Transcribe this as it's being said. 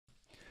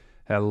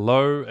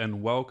Hello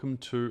and welcome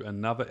to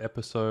another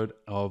episode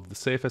of the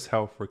CFS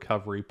Health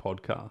Recovery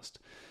Podcast.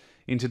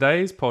 In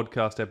today's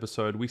podcast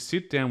episode, we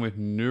sit down with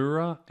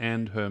Nura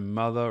and her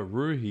mother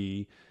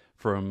Ruhi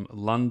from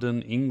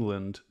London,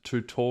 England,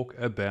 to talk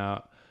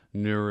about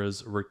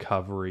Nura's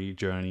recovery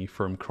journey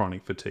from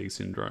chronic fatigue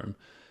syndrome.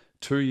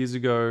 2 years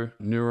ago,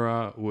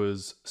 Nura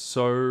was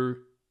so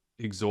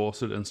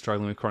exhausted and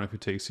struggling with chronic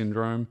fatigue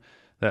syndrome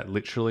that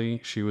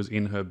literally she was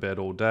in her bed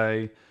all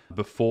day.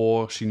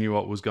 Before she knew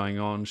what was going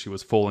on, she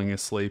was falling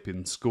asleep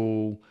in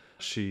school.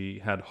 She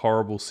had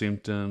horrible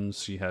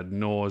symptoms. She had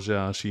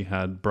nausea. She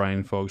had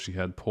brain fog. She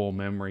had poor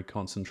memory,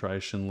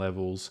 concentration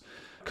levels,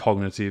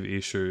 cognitive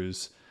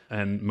issues,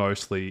 and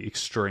mostly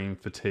extreme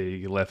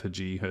fatigue,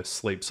 lethargy. Her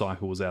sleep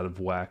cycle was out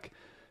of whack.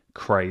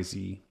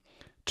 Crazy.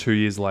 2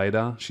 years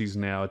later, she's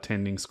now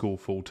attending school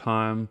full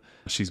time.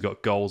 She's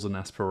got goals and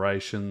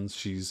aspirations.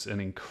 She's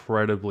an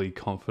incredibly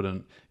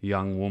confident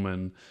young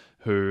woman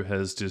who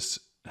has just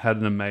had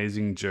an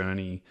amazing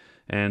journey.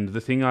 And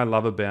the thing I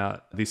love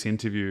about this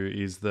interview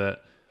is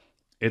that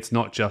it's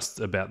not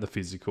just about the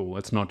physical.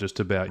 It's not just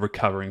about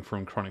recovering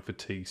from chronic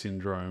fatigue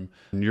syndrome.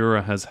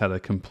 Nura has had a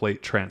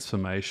complete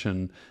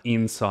transformation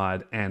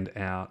inside and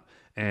out.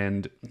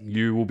 And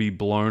you will be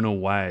blown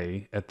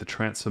away at the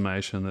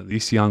transformation that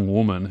this young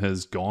woman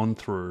has gone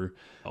through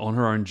on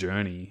her own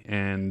journey.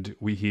 And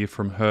we hear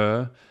from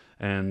her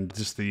and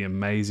just the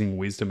amazing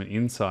wisdom and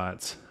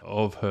insights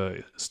of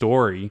her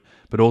story,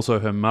 but also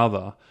her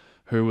mother,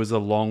 who was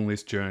along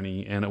this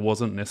journey, and it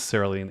wasn't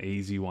necessarily an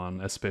easy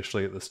one,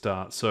 especially at the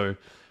start. So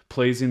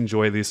please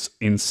enjoy this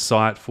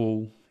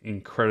insightful,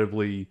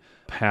 incredibly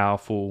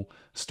powerful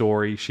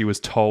story. She was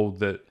told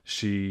that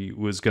she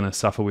was going to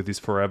suffer with this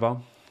forever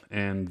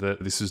and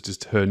that this is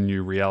just her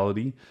new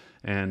reality.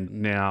 And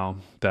now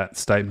that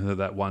statement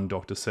that one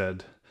doctor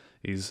said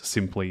is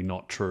simply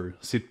not true.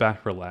 Sit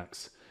back,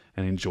 relax,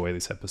 and enjoy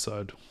this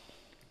episode.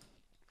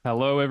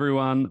 Hello,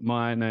 everyone.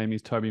 My name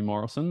is Toby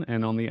Morrison,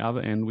 and on the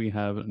other end, we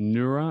have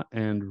Nura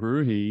and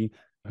Ruhi,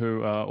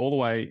 who are all the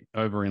way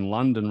over in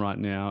London right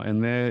now,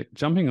 and they're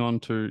jumping on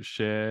to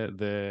share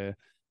their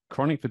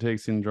chronic fatigue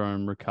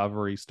syndrome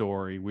recovery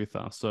story with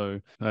us.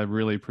 So I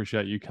really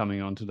appreciate you coming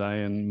on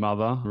today, and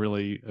Mother,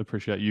 really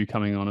appreciate you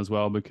coming on as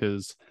well,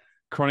 because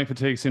chronic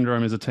fatigue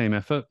syndrome is a team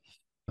effort,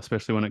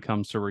 especially when it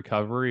comes to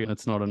recovery.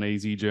 It's not an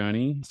easy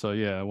journey. So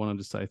yeah, I wanted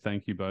to say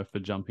thank you both for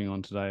jumping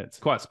on today. It's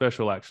quite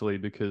special actually,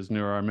 because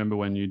Nura, I remember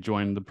when you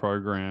joined the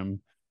program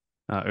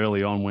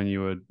early on when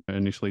you were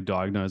initially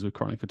diagnosed with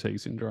chronic fatigue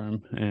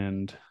syndrome,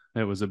 and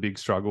it was a big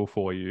struggle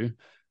for you.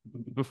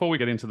 Before we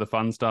get into the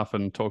fun stuff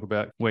and talk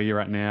about where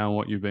you're at now and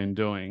what you've been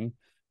doing,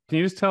 can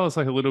you just tell us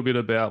a little bit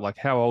about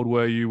how old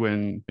were you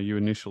when you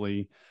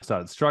initially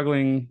started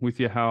struggling with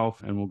your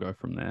health, and we'll go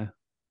from there.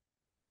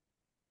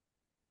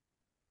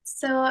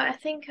 So I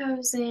think I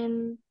was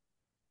in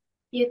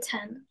year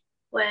 10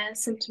 where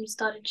symptoms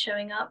started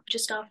showing up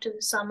just after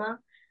the summer.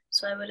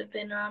 So I would have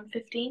been around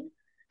 15.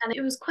 And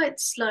it was quite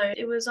slow.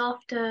 It was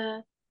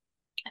after,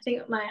 I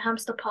think my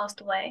hamster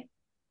passed away.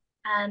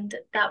 And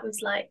that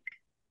was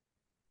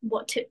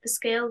what tipped the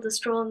scale, the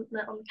straw on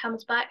the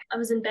camel's back. I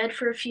was in bed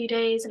for a few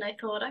days and I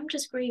thought, I'm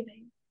just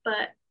grieving.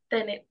 But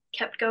then it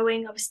kept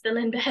going. I was still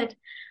in bed.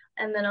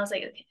 And then I was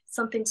like, okay,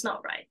 something's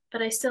not right.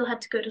 But I still had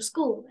to go to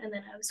school. And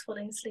then I was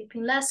falling asleep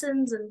in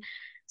lessons. And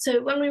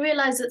so when we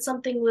realized that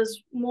something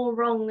was more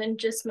wrong than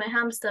just my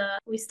hamster,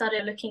 we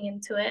started looking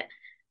into it,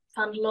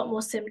 found a lot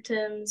more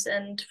symptoms.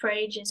 And for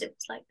ages, it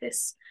was like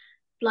this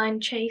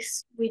blind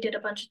chase. We did a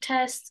bunch of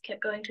tests,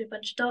 kept going to a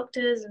bunch of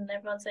doctors, and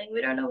everyone's saying,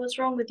 we don't know what's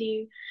wrong with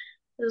you.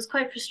 It was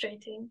quite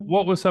frustrating.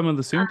 What were some of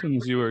the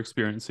symptoms you were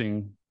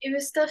experiencing? It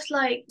was stuff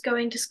like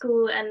going to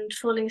school and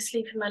falling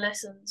asleep in my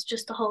lessons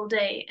just the whole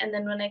day. And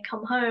then when I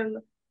come home,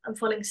 I'm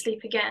falling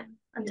asleep again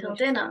until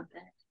dinner.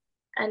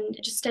 And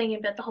just staying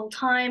in bed the whole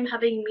time,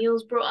 having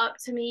meals brought up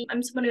to me.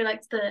 I'm someone who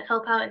likes to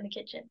help out in the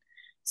kitchen.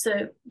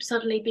 So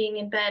suddenly being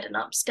in bed and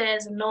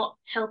upstairs and not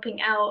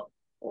helping out,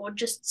 or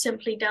just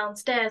simply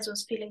downstairs,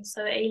 was feeling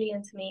so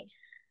alien to me.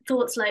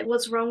 Thoughts like,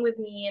 what's wrong with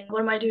me and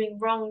what am I doing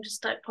wrong, just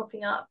start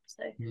popping up.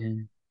 So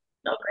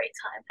not a great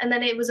time. And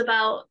then it was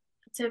about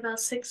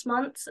 6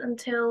 months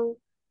until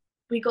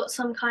we got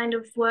some kind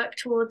of work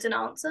towards an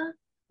answer.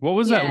 What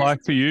was that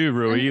like for you,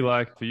 Rui?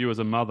 Like for you as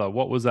a mother,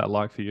 what was that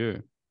like for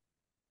you?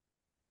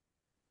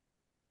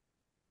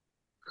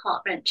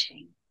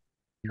 Heart-wrenching,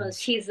 because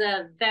she's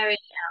a very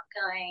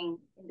outgoing,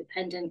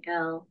 independent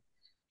girl.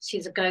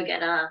 She's a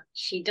go-getter.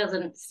 She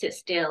doesn't sit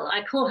still.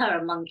 I call her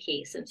a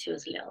monkey since she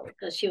was little,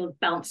 because she would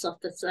bounce off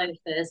the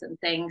sofas and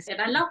things.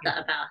 And I love that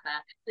about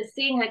her. But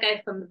seeing her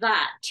go from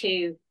that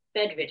to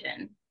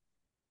bedridden,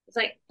 it's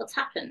like, what's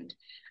happened?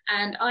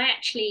 And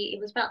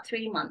it was about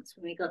 3 months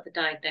when we got the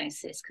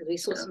diagnosis, because we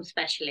saw some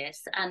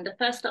specialists. And the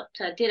first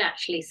doctor did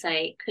actually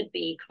say it could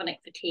be chronic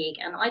fatigue.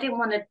 And I didn't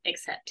want to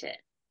accept it.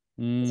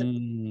 As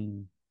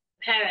a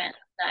parent,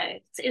 no,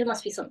 it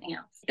must be something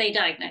else. They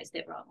diagnosed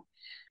it wrong.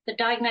 The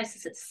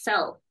diagnosis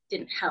itself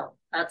didn't help.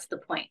 That's the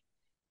point.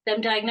 Them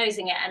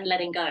diagnosing it and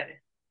letting go,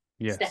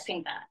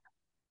 stepping back.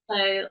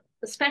 So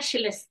the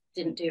specialist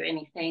didn't do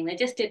anything. They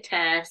just did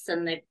tests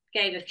and they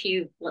gave a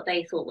few what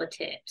they thought were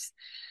tips.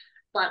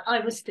 But I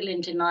was still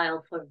in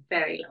denial for a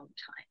very long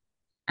time.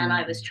 And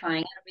I was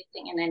trying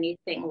everything and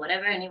anything,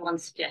 whatever anyone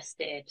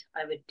suggested,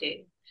 I would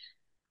do.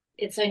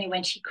 It's only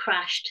when she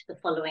crashed the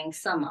following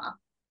summer,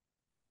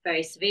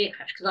 very severe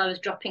crash, because I was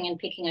dropping and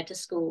picking her to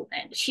school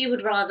then. She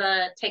would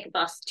rather take a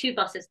bus, 2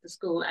 buses to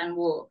school and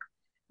walk,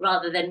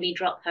 rather than me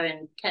drop her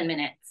in 10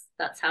 minutes.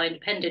 That's how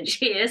independent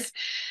she is.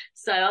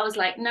 So I was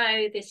like,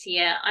 no, this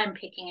year I'm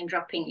picking and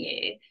dropping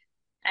you.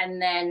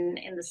 And then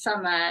in the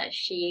summer,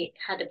 she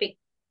had a big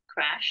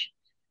crash,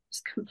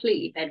 was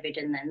completely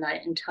bedridden then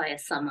the entire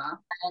summer.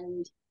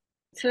 And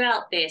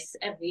throughout this,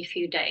 every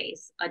few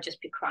days, I'd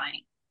just be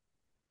crying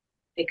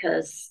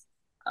because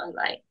I was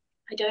like,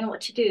 I don't know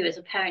what to do. As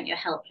a parent, you're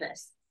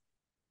helpless.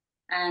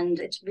 And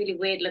it's really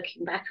weird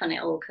looking back on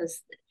it all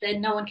because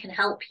then no one can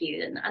help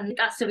you. And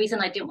that's the reason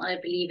I didn't want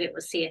to believe it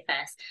was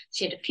CFS.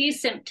 She had a few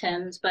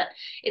symptoms, but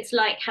it's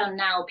like how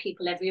now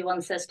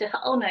everyone says to her,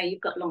 oh no,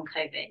 you've got long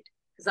COVID,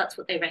 because that's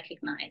what they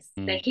recognize.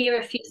 They hear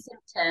a few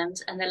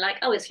symptoms and they're like,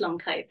 oh, it's long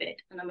COVID.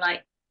 And I'm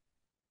like,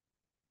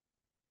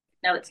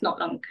 no, it's not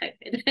long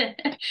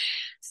COVID.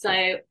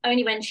 So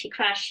only when she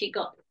crashed, she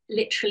got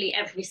literally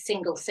every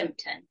single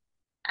symptom.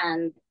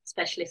 And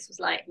specialist was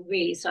like,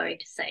 really sorry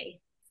to say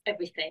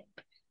everything.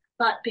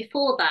 But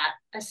before that,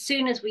 as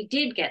soon as we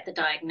did get the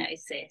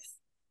diagnosis,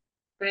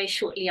 very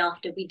shortly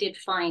after, we did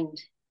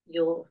find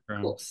your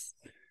course.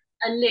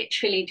 I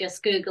literally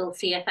just Googled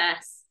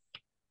CFS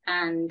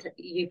and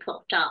you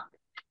popped up.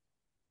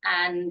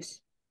 And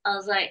I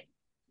was like,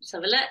 let's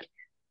have a look.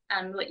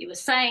 And what you were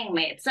saying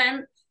made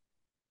sense.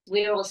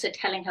 We're also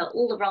telling her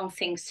all the wrong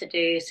things to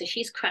do. So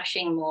she's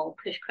crashing more,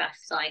 push crash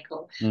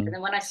cycle. And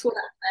then when I saw that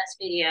first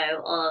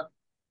video of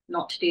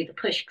not to do the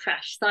push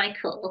crash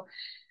cycle,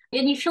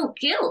 and you feel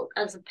guilt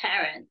as a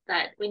parent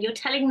that when you're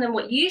telling them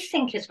what you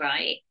think is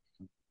right,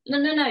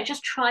 no,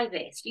 just try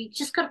this. You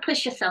just got to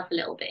push yourself a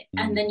little bit.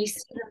 And then you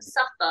see them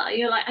suffer.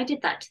 You're like, I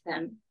did that to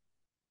them.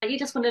 You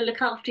just want to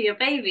look after your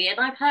baby and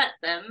I've hurt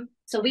them.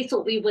 So we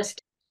thought we were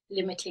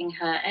limiting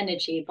her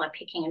energy by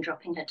picking and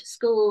dropping her to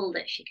school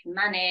that she can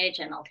manage,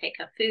 and I'll take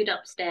her food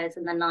upstairs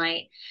in the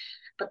night.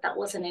 But that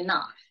wasn't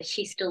enough.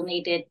 She still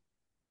needed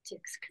to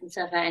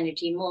conserve her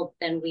energy more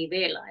than we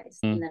realized.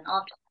 And then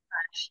after the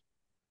crash,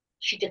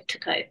 she just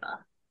took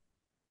over.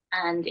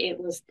 And it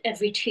was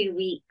every 2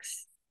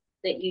 weeks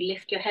that you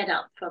lift your head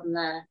up from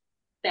the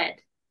bed.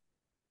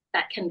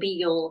 That can be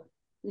your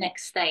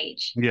next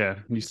stage. Yeah,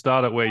 you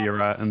start at where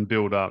you're at and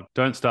build up.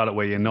 Don't start at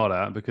where you're not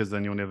at, because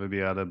then you'll never be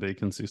able to be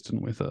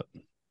consistent with it.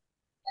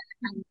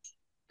 And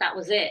that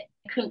was it.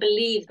 I couldn't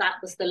believe that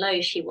was the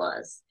low she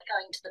was.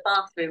 Going to the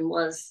bathroom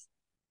was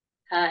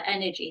her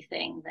energy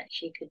thing that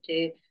she could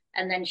do.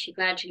 And then she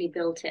gradually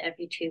built it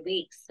every 2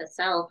 weeks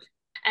herself.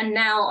 And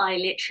now I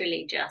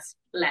literally just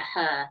let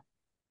her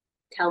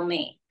tell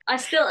me. I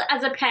still,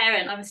 as a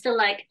parent, I'm still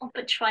like, oh,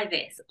 but try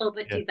this, oh,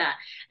 but do that.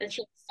 And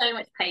she has so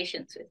much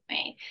patience with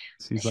me.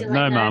 She's like,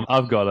 no, Mom,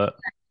 I've got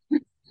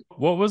it.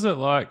 What was it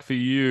like for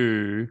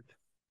you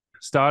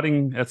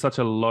starting at such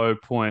a low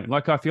point?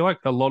 Like, I feel like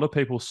a lot of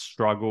people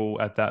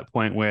struggle at that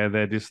point where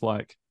they're just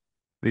like,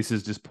 this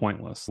is just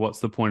pointless. What's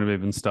the point of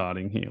even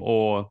starting here?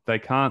 Or they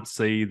can't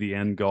see the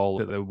end goal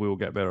that they will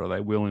get better or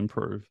they will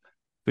improve.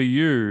 For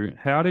you,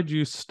 how did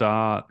you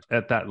start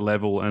at that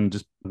level and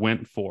just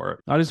went for it?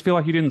 I just feel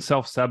like you didn't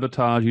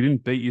self-sabotage, you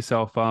didn't beat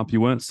yourself up, you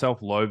weren't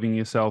self-loathing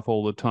yourself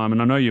all the time.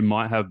 And I know you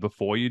might have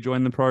before you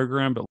joined the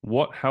program, but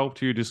what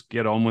helped you just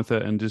get on with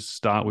it and just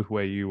start with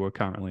where you were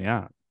currently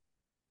at?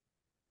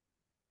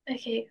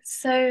 Okay,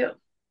 so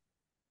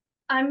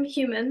I'm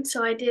human,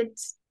 so I did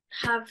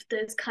have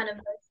those kind of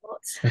low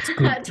thoughts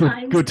at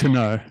times. Good to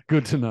know.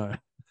 Good to know.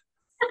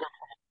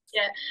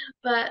 Yeah,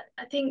 but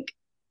I think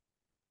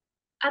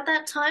at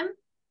that time,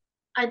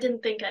 I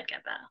didn't think I'd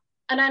get better.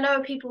 And I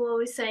know people are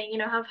always saying,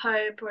 have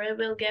hope or it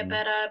will get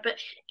better, but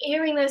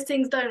hearing those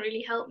things don't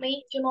really help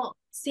me. If you're not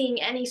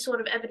seeing any sort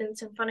of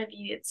evidence in front of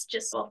you, it's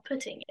just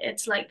off-putting.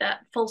 It's like that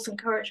false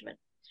encouragement.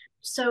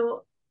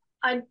 So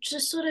I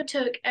just sort of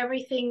took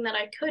everything that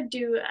I could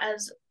do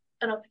as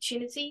an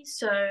opportunity.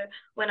 So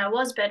when I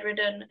was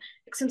bedridden,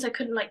 since I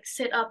couldn't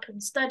sit up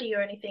and study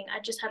or anything,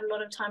 I just had a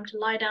lot of time to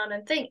lie down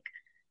and think.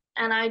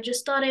 And I just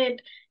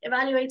started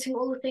evaluating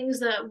all the things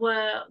that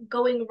were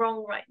going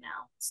wrong right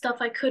now, stuff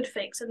I could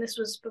fix. And this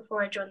was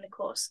before I joined the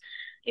course.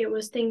 It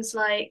was things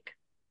like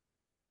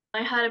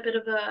I had a bit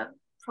of a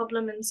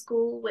problem in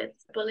school with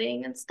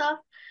bullying and stuff.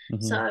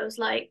 So I was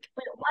like,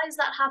 why is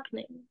that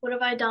happening? What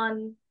have I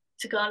done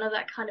to garner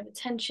that kind of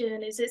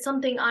attention? Is it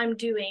something I'm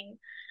doing?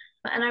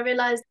 And I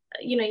realized,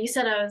 you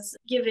said I was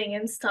giving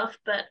and stuff,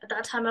 but at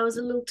that time I was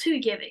a little too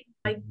giving.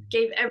 I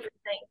gave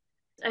everything.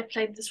 I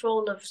played this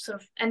role of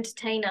sort of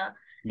entertainer,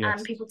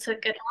 and people took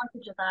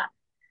advantage of that.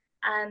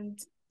 And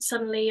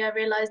suddenly I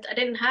realized I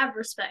didn't have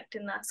respect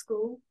in that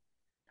school.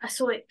 I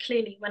saw it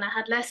clearly when I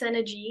had less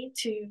energy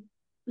to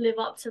live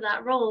up to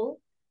that role.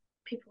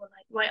 People were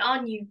like, why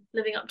aren't you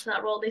living up to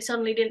that role? They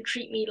suddenly didn't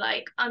treat me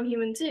like I'm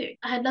human too.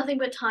 I had nothing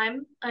but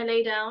time. I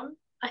lay down.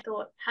 I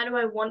thought, how do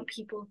I want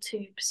people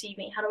to perceive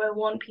me? How do I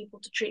want people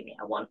to treat me?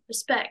 I want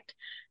respect.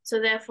 So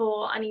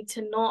therefore, I need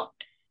to not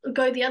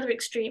go the other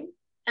extreme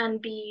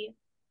and be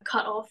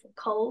cut off or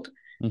cold,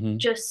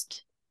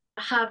 just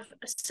have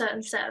a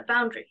certain set of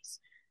boundaries,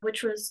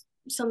 which was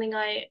something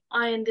I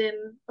ironed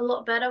in a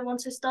lot better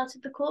once I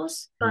started the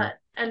course. But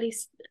at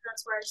least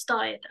that's where I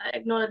started,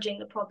 acknowledging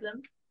the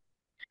problem.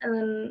 And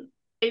then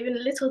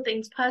even little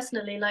things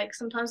personally, like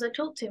sometimes I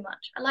talk too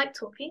much. I like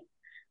talking,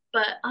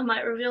 but I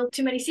might reveal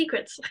too many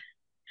secrets.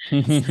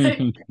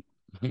 So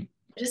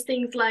just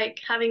things like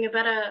having a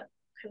better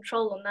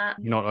control on that.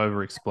 Not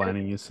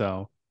over-explaining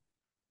yourself.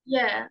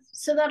 Yeah.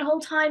 So that whole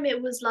time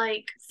it was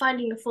like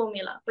finding a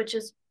formula, which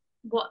is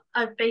what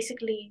I've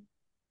basically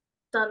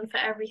done for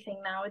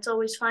everything now. It's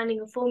always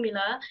finding a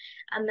formula,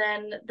 and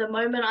then the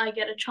moment I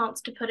get a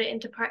chance to put it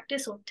into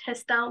practice or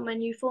test out my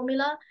new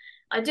formula,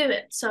 I do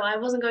it. So I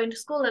wasn't going to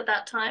school at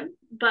that time,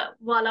 but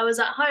while I was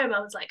at home,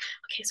 I was like,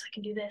 okay, so I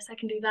can do this, I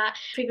can do that,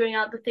 figuring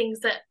out the things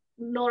that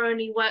not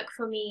only work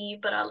for me,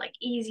 but are like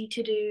easy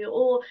to do,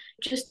 or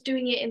just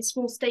doing it in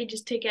small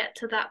stages to get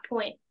to that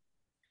point.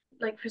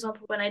 Like, for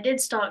example, when I did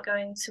start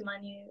going to my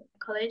new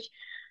college,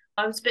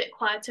 I was a bit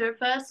quieter at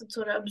first and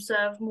sort of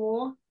observe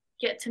more,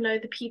 get to know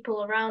the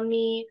people around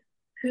me,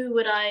 who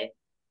would I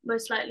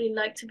most likely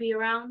like to be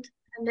around.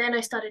 And then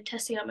I started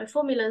testing out my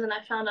formulas, and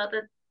I found out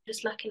that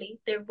just luckily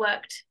they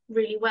worked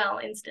really well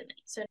instantly.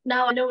 So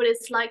now I know what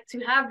it's like to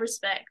have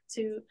respect,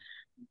 to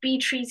be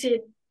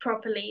treated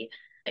properly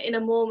in a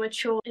more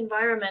mature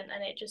environment,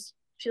 and it just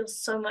feels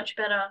so much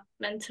better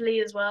mentally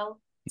as well.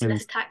 It's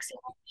less taxing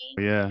on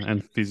me. Yeah,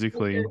 and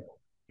physically.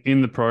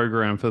 In the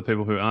program, for the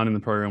people who aren't in the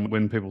program,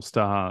 when people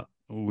start,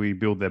 we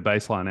build their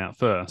baseline out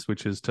first,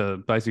 which is to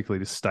basically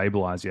just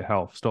stabilize your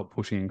health, stop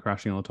pushing and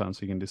crashing all the time,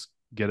 so you can just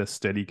get a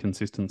steady,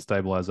 consistent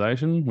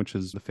stabilization, which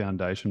is the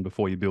foundation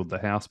before you build the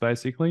house,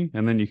 basically.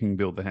 And then you can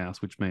build the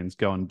house, which means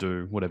go and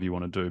do whatever you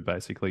want to do,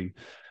 basically,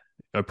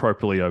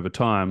 appropriately over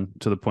time,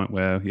 to the point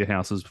where your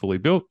house is fully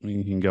built and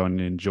you can go and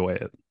enjoy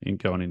it. You can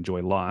go and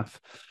enjoy life.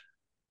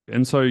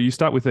 And so you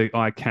start with the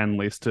I can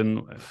list.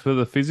 And for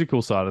the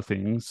physical side of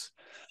things,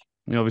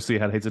 you obviously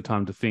had heaps of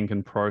time to think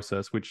and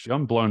process, which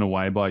I'm blown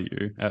away by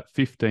you at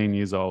 15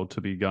 years old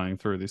to be going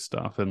through this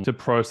stuff and to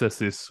process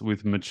this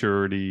with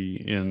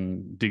maturity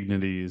and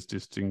dignity is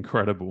just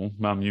incredible.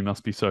 Mum, you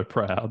must be so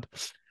proud.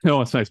 It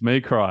almost makes me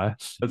cry.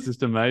 It's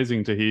just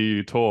amazing to hear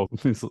you talk.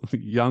 This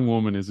young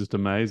woman is just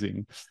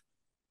amazing.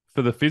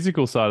 For the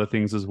physical side of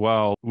things as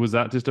well, was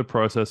that just a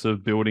process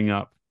of building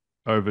up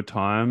over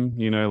time,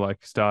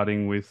 like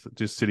starting with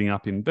just sitting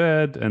up in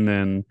bed and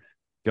then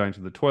going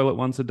to the toilet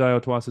once a day or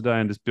twice a day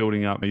and just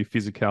building up your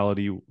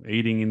physicality,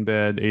 eating in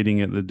bed,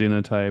 eating at the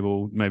dinner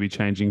table, maybe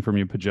changing from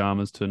your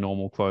pajamas to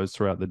normal clothes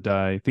throughout the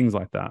day, things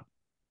like that?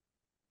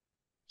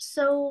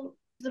 So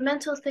the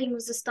mental thing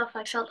was the stuff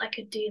I felt I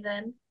could do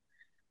then,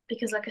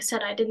 because like I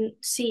said, I didn't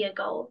see a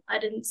goal. I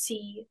didn't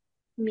see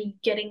me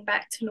getting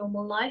back to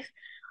normal life.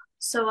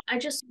 So I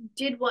just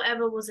did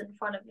whatever was in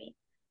front of me.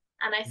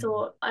 And I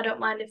thought, I don't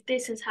mind if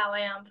this is how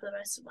I am for the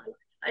rest of my life.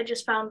 I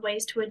just found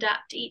ways to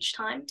adapt each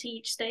time to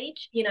each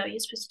stage. You're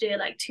supposed to do it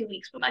like 2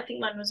 weeks, but I think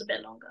mine was a bit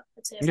longer.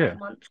 I'd say about a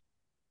month.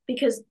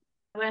 Because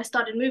when I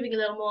started moving a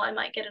little more, I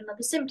might get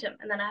another symptom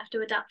and then I have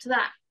to adapt to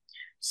that.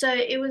 So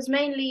it was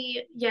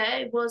mainly,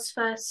 it was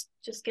first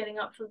just getting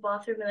up from the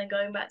bathroom and then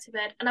going back to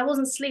bed. And I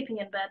wasn't sleeping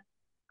in bed.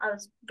 I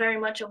was very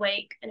much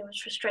awake and it was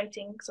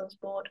frustrating because I was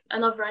bored. I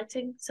love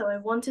writing, so I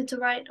wanted to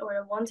write or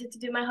I wanted to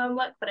do my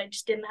homework, but I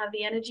just didn't have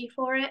the energy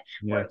for it,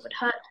 or it would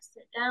hurt to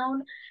sit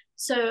down.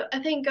 So I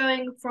think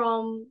going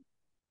from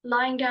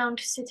lying down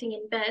to sitting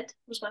in bed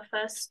was my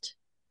first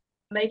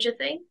major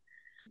thing,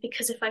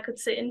 because if I could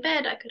sit in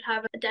bed, I could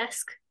have a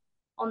desk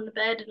on the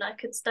bed and I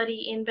could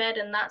study in bed,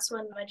 and that's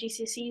when my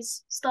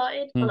GCSEs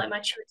started, or like my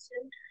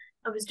tuition.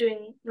 I was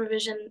doing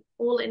revision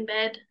all in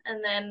bed,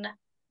 and then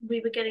we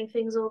were getting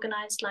things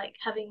organized, like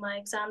having my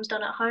exams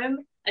done at home.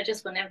 I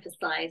just want to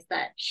emphasize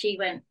that she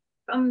went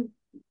from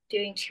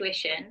doing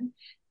tuition,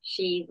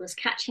 she was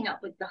catching up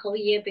with the whole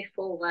year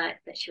before work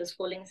that she was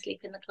falling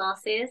asleep in the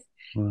classes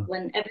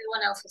when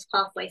everyone else was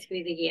halfway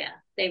through the year.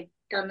 They've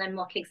done their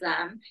mock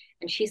exam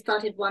and she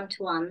started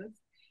one-to-ones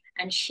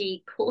and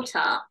she caught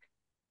up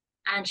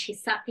and she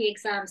sat the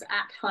exams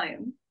at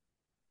home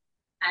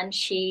and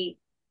she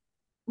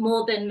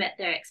more than met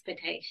their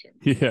expectations.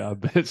 Yeah, I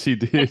bet she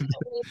did.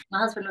 My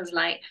husband was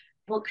like,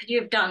 what could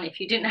you have done if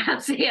you didn't have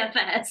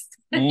CFS?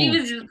 He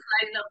was just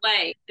blown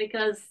away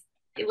because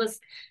it was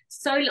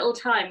so little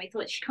time. We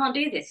thought, she can't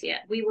do this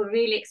yet. We were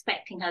really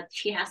expecting her,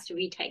 she has to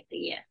retake the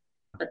year.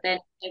 But then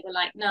they were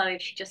like, no,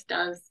 if she just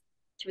does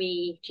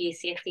 3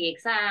 GCSE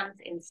exams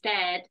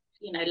instead,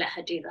 let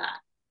her do that.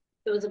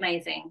 It was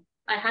amazing.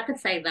 I had to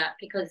say that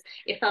because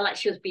it felt like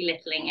she was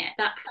belittling it.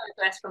 That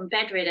progress from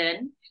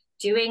bedridden,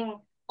 doing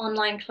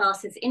online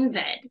classes in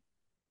bed,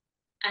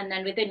 and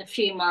then within a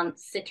few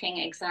months sitting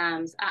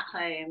exams at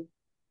home,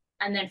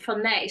 and then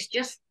from there it's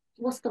just,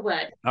 what's the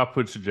word,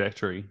 upward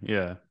trajectory.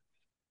 Yeah,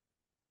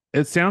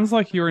 it sounds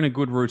like you're in a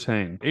good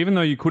routine, even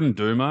though you couldn't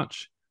do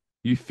much.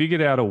 You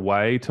figured out a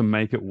way to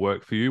make it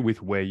work for you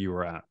with where you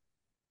were at.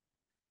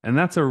 And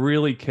that's a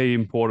really key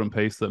important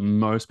piece that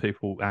most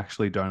people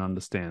actually don't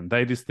understand.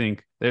 They just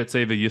think that it's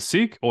either you're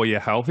sick or you're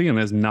healthy and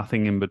there's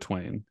nothing in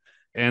between.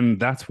 And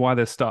that's why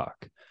they're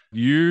stuck.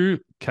 You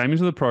came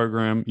into the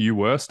program, you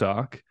were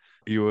stuck,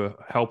 you were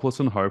helpless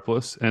and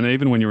hopeless. And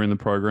even when you were in the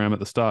program at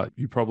the start,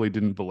 you probably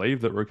didn't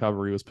believe that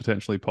recovery was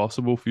potentially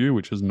possible for you,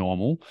 which is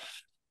normal,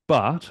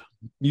 but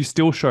you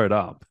still showed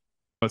up.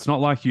 It's not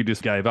like you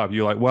just gave up.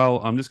 You're like, well,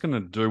 I'm just going to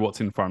do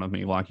what's in front of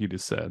me, like you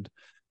just said.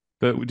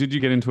 But did you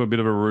get into a bit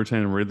of a routine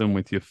and rhythm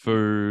with your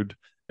food,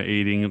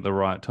 eating at the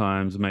right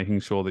times,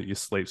 making sure that your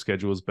sleep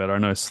schedule was better? I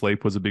know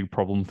sleep was a big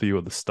problem for you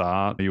at the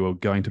start. You were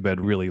going to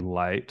bed really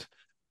late,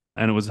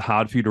 and it was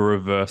hard for you to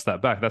reverse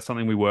that back. That's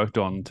something we worked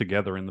on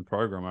together in the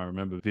program. I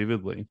remember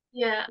vividly.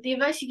 Yeah, the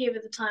advice you gave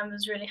at the time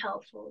was really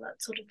helpful.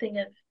 That sort of thing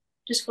of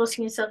just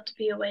forcing yourself to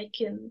be awake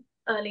in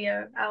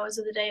earlier hours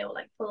of the day or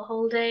like for the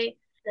whole day,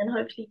 then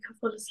hopefully you can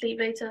fall asleep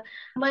later.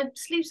 My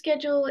sleep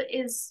schedule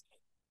is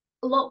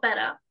a lot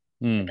better,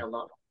 like a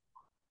lot.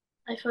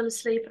 I fall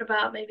asleep at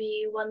about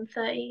maybe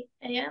 1:30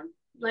 a.m.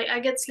 Like I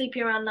get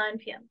sleepy around 9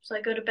 p.m. So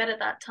I go to bed at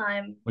that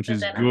time. Which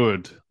is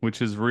good,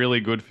 which is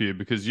really good for you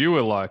because you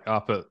were like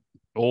up at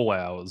all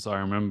hours, I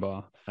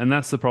remember. And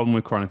that's the problem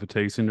with chronic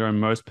fatigue syndrome.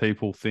 Most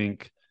people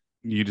think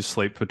you just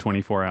sleep for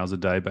 24 hours a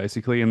day,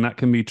 basically. And that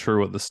can be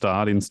true at the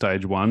start in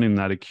stage one, in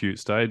that acute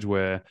stage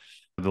where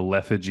the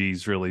lethargy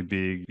is really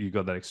big. You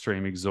got that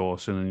extreme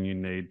exhaustion and you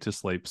need to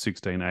sleep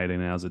 16,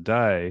 18 hours a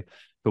day.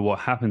 But what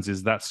happens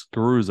is that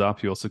screws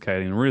up your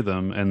circadian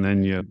rhythm, and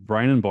then your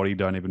brain and body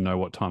don't even know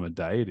what time of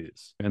day it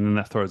is. And then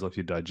that throws off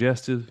your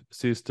digestive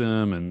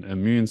system and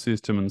immune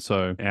system. And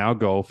so our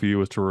goal for you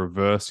was to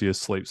reverse your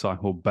sleep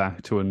cycle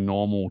back to a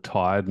normal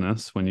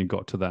tiredness when you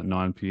got to that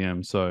 9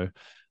 p.m. So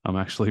I'm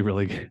actually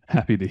really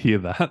happy to hear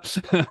that.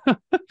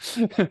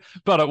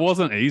 But it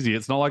wasn't easy.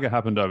 It's not like it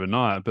happened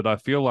overnight, but I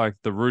feel like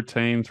the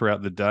routine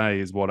throughout the day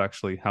is what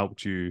actually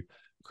helped you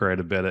create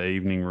a better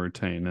evening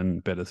routine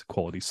and better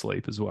quality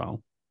sleep as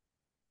well.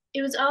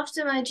 It was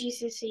after my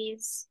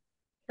GCSEs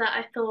that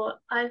I thought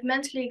I've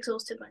mentally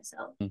exhausted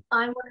myself.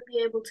 I want to be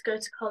able to go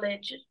to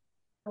college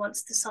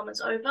once the summer's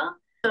over.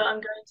 So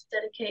I'm going to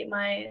dedicate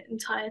my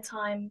entire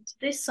time to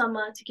this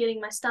summer to getting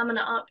my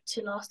stamina up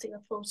to lasting a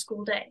full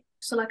school day.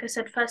 So like I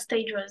said, first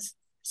stage was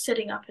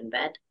sitting up in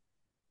bed.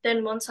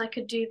 Then once I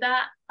could do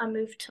that, I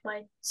moved to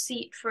my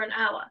seat for an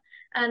hour.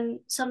 And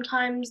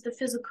sometimes the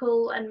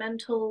physical and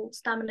mental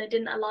stamina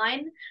didn't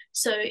align.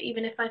 So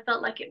even if I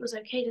felt like it was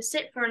okay to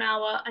sit for an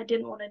hour, I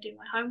didn't want to do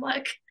my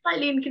homework.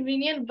 Slightly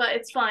inconvenient, but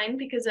it's fine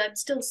because I'd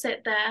still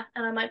sit there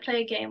and I might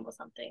play a game or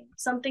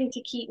something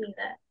to keep me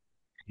there.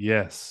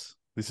 Yes.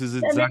 This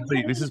is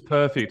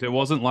perfect. It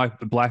wasn't like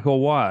the black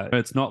or white.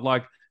 It's not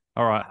like,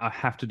 all right, I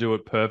have to do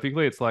it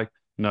perfectly. It's like,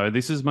 no,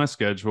 this is my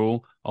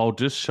schedule. I'll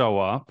just show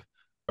up.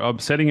 I'm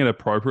setting it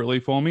appropriately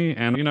for me.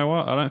 And you know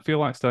what? I don't feel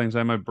like studying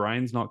today. My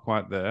brain's not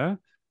quite there.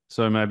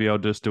 So maybe I'll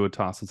just do a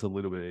task that's a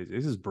little bit easier.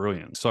 This is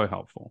brilliant. So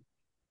helpful.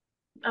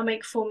 I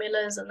make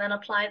formulas and then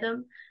apply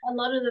them. A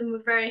lot of them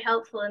were very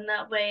helpful in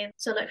that way.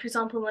 So like, for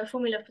example, my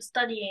formula for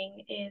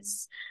studying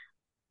is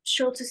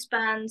shorter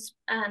spans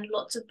and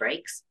lots of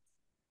breaks.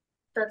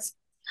 That's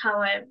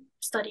how I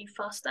study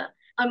faster.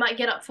 I might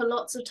get up for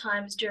lots of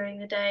times during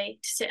the day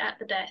to sit at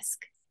the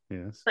desk.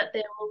 Yes. But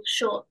they're all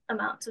short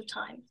amounts of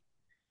time.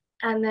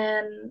 And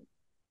then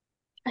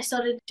I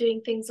started doing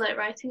things like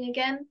writing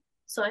again.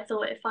 So I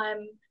thought if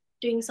I'm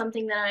doing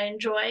something that I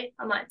enjoy,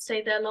 I might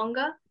stay there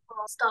longer.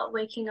 I'll start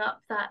waking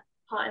up that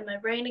part in my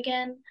brain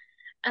again.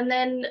 And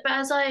then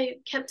as I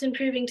kept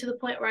improving to the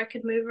point where I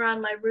could move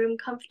around my room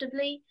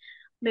comfortably,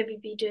 maybe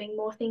be doing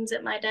more things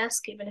at my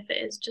desk, even if it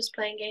is just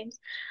playing games,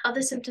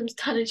 other symptoms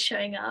started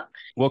showing up.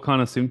 What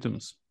kind of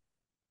symptoms?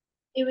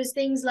 It was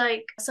things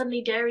like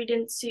suddenly dairy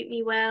didn't suit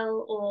me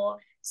well, or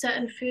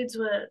certain foods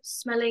were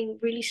smelling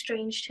really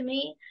strange to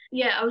me.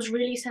 Yeah, I was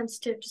really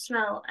sensitive to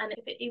smell, and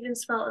if it even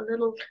smelled a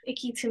little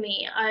icky to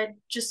me, I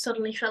just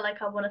suddenly felt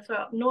like I want to throw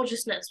up.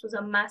 Nauseousness was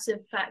a massive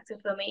factor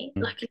for me.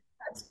 Luckily,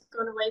 that's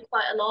gone away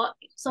quite a lot.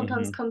 It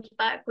sometimes comes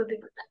back with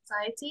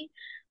anxiety.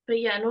 But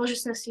yeah,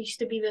 nauseousness used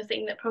to be the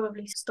thing that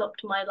probably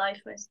stopped my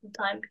life most of the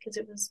time because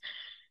it was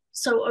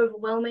so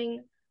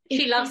overwhelming.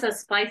 She loves her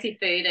spicy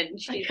food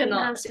and she's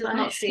not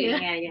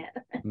seeing her yet.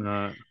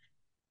 No.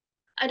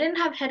 I didn't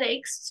have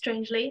headaches,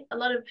 strangely. A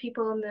lot of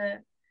people in the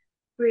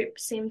group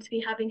seemed to be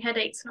having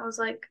headaches, and I was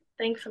like,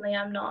 thankfully,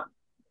 I'm not.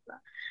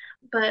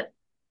 But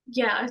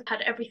yeah, I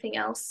had everything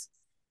else.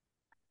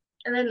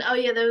 And then, oh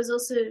yeah, there was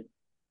also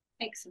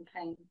aches and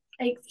pains.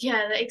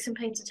 Yeah, the aches and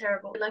pains are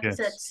terrible. Like I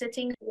said,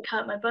 sitting would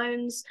hurt my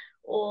bones,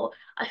 or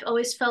I've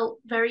always felt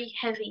very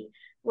heavy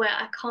where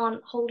I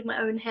can't hold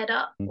my own head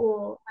up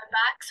or my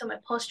back, so my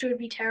posture would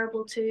be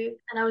terrible too.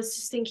 And I was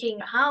just thinking,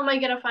 how am I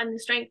going to find the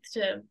strength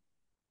to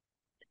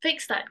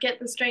fix that, get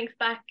the strength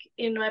back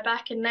in my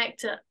back and neck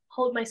to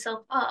hold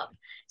myself up,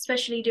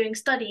 especially during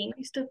studying. I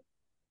used to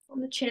on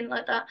the chin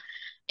like that.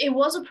 It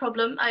was a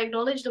problem. I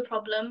acknowledged the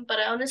problem, but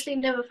I honestly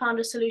never found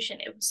a solution.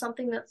 It was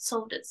something that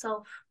solved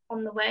itself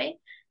on the way.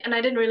 And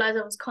I didn't realize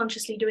I was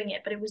consciously doing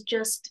it, but it was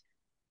just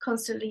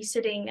constantly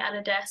sitting at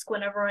a desk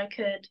whenever I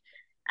could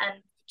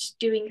and just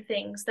doing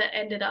things that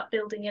ended up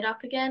building it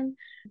up again.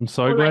 I'm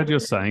so Or glad like, you're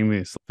saying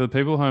this. For the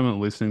people home and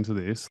listening to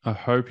this, I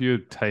hope you're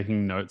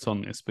taking notes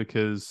on this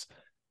because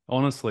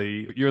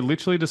honestly, you're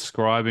literally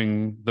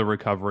describing the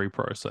recovery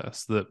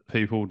process that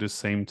people just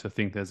seem to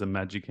think there's a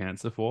magic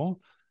answer for,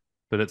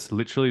 but it's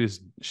literally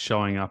just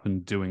showing up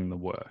and doing the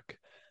work.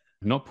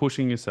 Not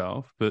pushing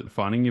yourself, but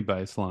finding your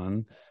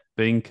baseline,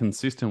 being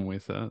consistent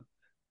with it,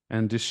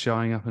 and just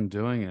showing up and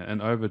doing it.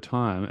 And over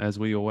time, as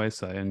we always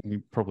say, and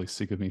you're probably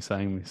sick of me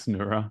saying this,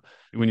 Nura,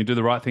 when you do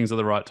the right things at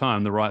the right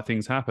time, the right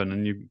things happen,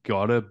 and you've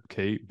got to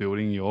keep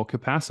building your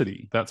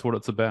capacity. That's what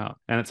it's about.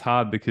 And it's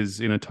hard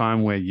because in a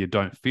time where you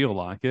don't feel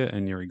like it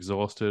and you're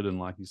exhausted, and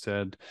like you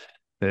said,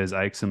 there's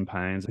aches and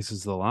pains. This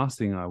is the last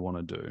thing I want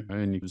to do.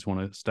 And you just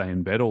want to stay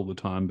in bed all the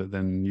time, but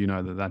then you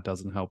know that that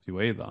doesn't help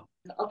you either.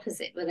 The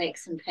opposite with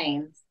aches and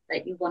pains,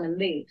 that you want to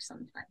move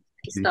sometimes.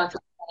 You started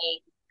playing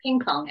ping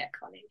pong at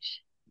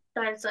college.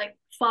 that's like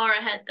far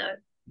ahead though.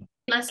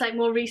 That's like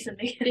more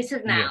recently. This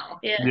is now.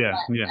 Yeah.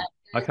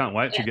 I can't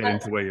wait to get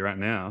into where you're at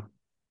now.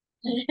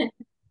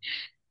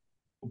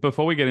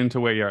 Before we get into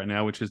where you're at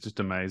now, which is just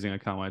amazing, I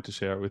can't wait to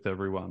share it with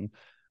everyone.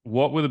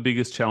 What were the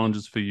biggest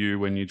challenges for you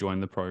when you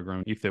joined the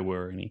program, if there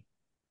were any?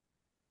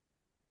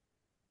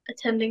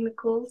 Attending the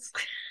calls.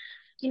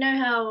 You know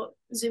how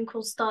Zoom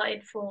calls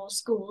started for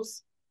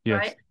schools, Yes.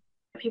 right?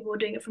 People were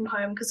doing it from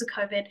home because of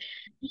COVID.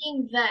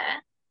 Being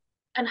there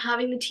and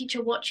having the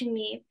teacher watching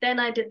me, then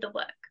I did the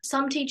work.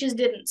 Some teachers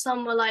didn't.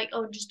 Some were like,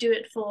 oh, just do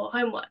it for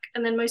homework.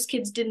 And then most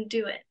kids didn't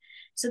do it.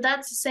 So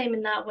that's the same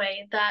in that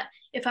way, that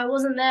if I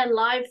wasn't there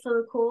live for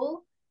the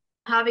call,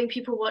 having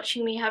people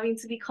watching me, having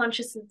to be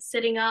conscious and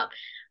sitting up,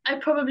 I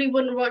probably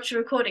wouldn't watch a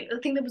recording. I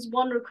think there was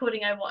one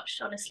recording I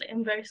watched, honestly.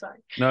 I'm very sorry.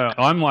 No,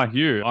 I'm like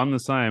you. I'm the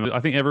same. I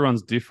think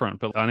everyone's different,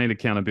 but I need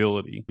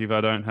accountability. If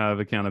I don't have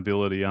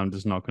accountability, I'm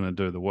just not going to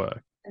do the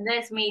work. And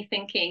there's me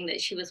thinking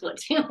that she was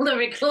watching all the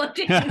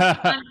recordings.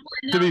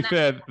 To be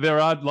fair, there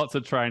are lots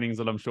of trainings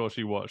that I'm sure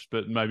she watched,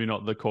 but maybe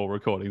not the call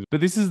recordings.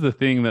 But this is the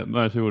thing that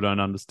most people don't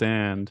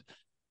understand.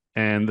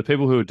 And the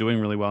people who are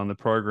doing really well in the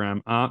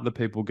program aren't the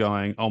people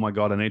going, oh my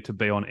God, I need to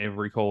be on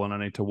every call and I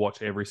need to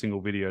watch every single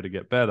video to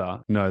get better.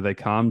 No, they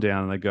calm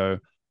down and they go,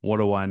 what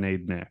do I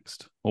need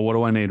next? Or what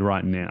do I need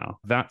right now?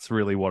 That's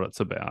really what it's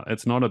about.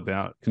 It's not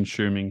about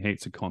consuming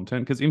heaps of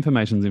content because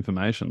information's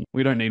information.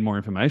 We don't need more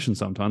information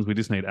sometimes. We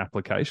just need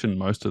application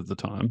most of the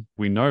time.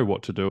 We know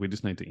what to do. We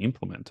just need to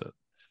implement it.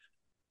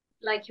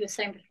 Like you were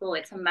saying before,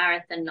 it's a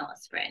marathon, not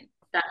a sprint.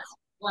 That's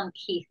one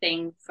key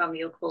thing from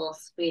your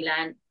course we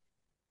learned.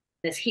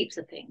 There's heaps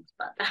of things,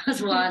 but that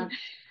was one.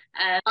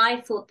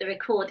 I thought the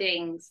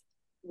recordings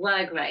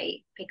were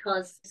great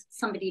because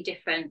somebody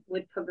different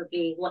would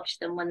probably watch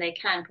them when they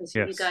can, because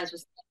you guys were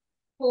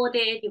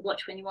recorded, you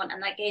watch when you want,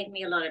 and that gave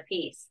me a lot of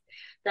peace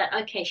that,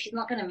 okay, she's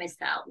not going to miss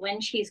out.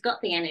 When she's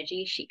got the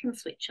energy, she can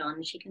switch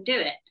on, she can do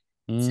it.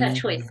 It's her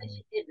choice that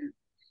she didn't.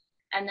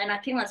 And then I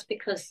think that's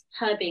because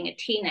her being a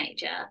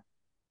teenager,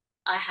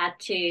 I had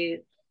to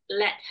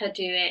let her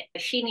do it.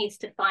 She needs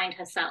to find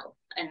herself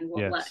and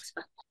what works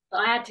for her. So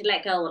I had to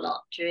let go a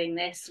lot during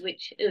this,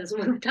 which was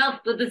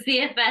tough for the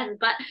CFS,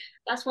 but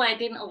that's why I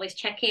didn't always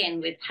check in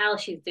with how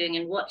she's doing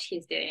and what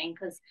she's doing,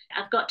 because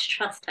I've got to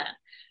trust her.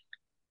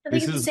 I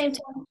think at the same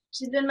time,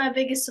 she's been my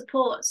biggest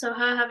support. So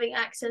her having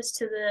access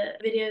to the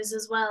videos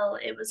as well,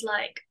 it was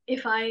like,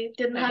 if I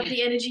didn't have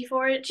the energy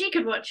for it, she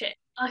could watch it.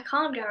 I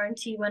can't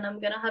guarantee when I'm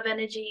going to have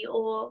energy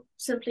or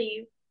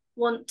simply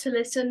want to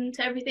listen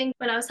to everything.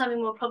 When I was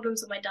having more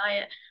problems with my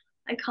diet,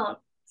 I can't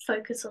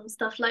focus on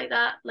stuff like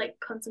that, like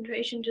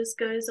concentration just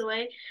goes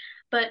away.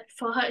 But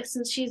for her,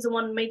 since she's the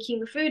one making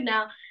the food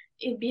now,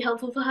 it'd be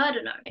helpful for her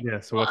to know. Yeah,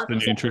 so watch the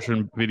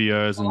nutrition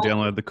videos and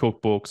download the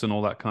cookbooks and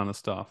all that kind of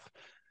stuff.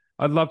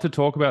 I'd love to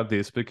talk about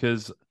this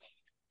because,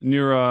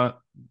 Nura,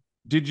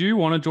 did you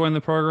want to join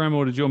the program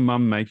or did your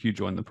mum make you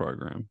join the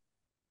program?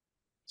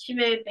 She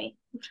made me.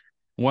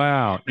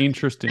 Wow,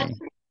 interesting.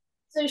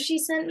 So she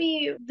sent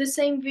me the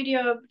same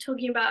video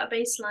talking about a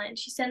baseline.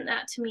 She sent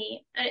that to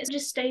me and it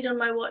just stayed on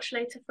my watch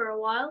later for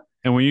a while.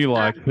 And were you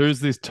like,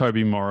 who's this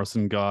Toby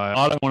Morrison guy?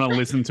 I don't want to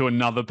listen to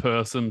another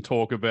person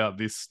talk about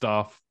this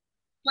stuff.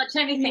 Watch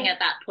anything at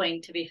that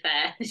point, to be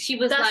fair. She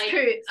was That's like,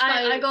 true. So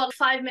I got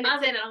 5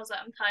 minutes in and I was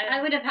like, I'm tired.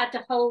 I would have had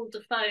to hold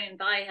the phone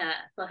by her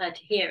for her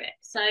to hear it.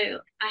 So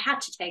I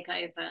had to take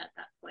over at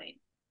that point.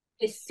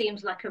 This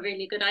seems like a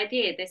really good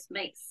idea. This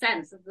makes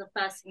sense. This is the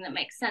first thing that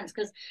makes sense,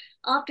 because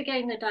after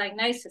getting the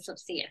diagnosis of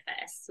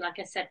CFS, like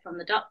I said, from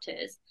the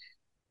doctors,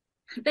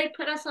 they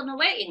put us on a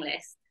waiting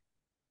list.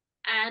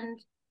 And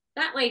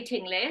that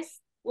waiting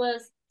list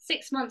was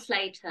 6 months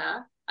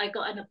later, I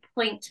got an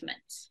appointment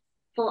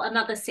for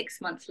another 6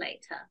 months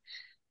later.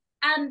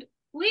 And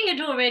we had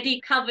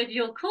already covered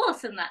your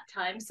course in that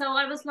time. So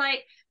I was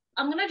like,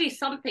 I'm going to do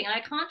something.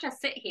 I can't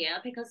just sit here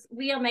because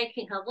we are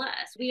making her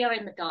worse. We are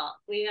in the dark.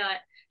 We are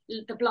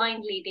the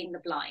blind leading the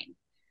blind.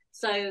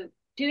 So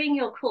doing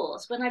your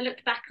course, when I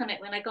looked back on it,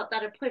 when I got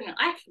that appointment,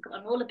 I'd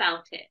forgotten all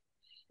about it.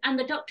 And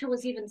the doctor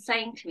was even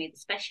saying to me, the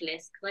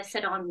specialist, because I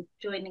said, I'm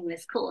joining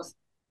this course,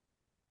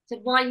 I said,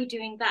 why are you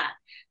doing that?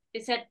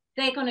 They said,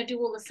 they're going to do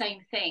all the same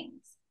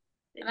things.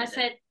 And I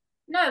said,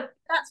 no,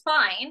 that's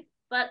fine.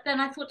 But then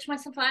I thought to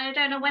myself, I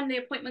don't know when the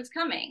appointment's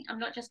coming. I'm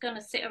not just going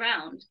to sit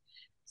around.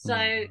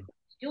 So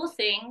your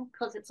thing,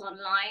 because it's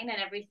online and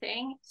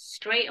everything,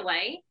 straight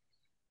away.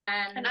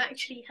 And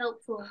actually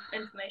helpful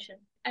information.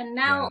 And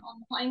now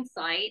on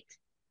hindsight,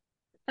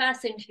 the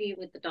first interview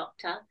with the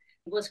doctor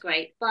was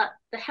great, but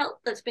the help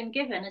that's been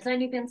given has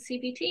only been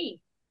CBT.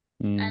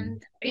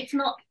 And it's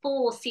not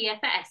for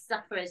CFS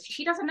sufferers.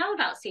 She doesn't know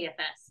about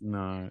CFS.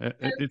 No,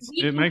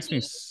 it makes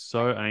me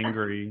so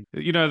angry.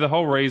 You know, the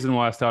whole reason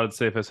why I started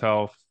CFS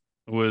Health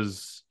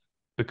was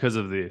because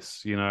of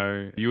this. You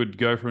know, you would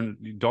go from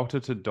doctor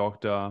to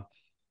doctor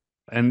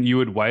and you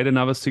would wait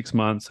another 6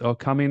 months. Oh,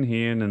 come in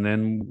here and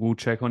then we'll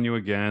check on you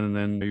again. And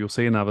then you'll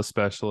see another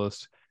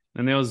specialist.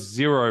 And there was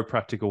zero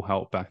practical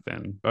help back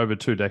then, over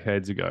 2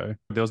 decades ago.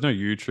 There was no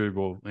YouTube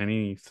or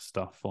any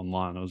stuff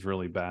online. It was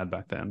really bad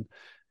back then.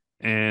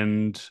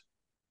 And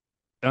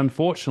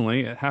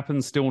unfortunately, it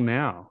happens still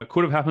now. It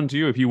could have happened to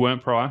you if you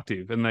weren't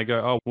proactive and they go,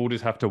 oh, we'll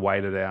just have to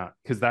wait it out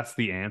because that's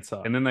the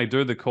answer. And then they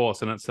do the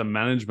course and it's a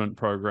management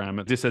program.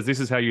 It just says,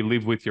 this is how you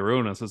live with your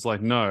illness. It's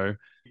like, no,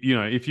 you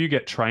know, if you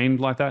get trained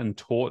like that and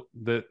taught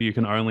that you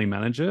can only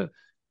manage it,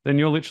 then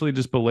you're literally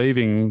just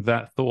believing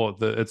that thought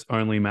that it's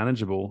only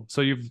manageable.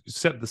 So you've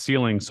set the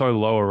ceiling so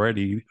low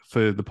already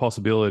for the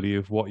possibility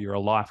of what your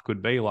life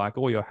could be like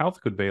or your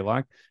health could be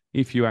like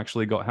if you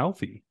actually got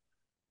healthy.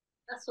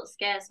 That's what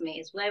scares me,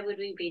 is where would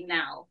we be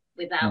now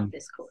without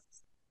this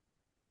course?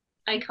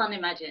 I can't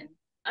imagine.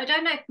 I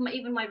don't know if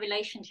even my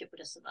relationship would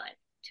have survived,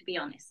 to be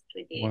honest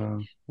with you.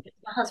 Wow.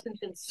 My husband's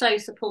been so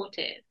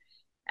supportive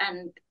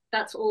and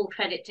that's all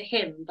credit to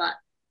him. But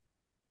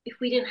if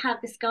we didn't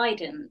have this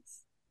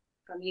guidance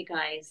from you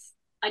guys,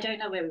 I don't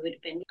know where we would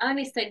have been. I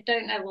honestly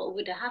don't know what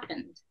would have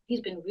happened.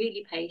 He's been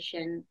really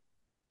patient.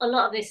 A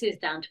lot of this is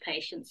down to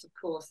patience, of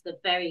course, the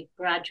very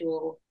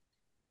gradual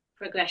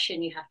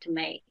progression you have to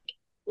make,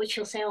 which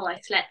he'll say, oh, I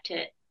slept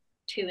at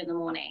 2 a.m.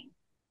 I'm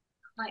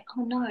like,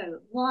 oh no,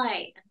 why?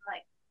 And I'm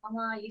like,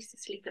 Mama, I used to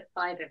sleep at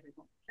 5 every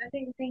morning. I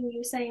think the thing you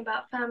were saying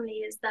about family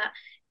is that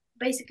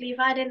basically if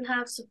I didn't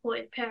have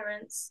supportive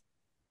parents,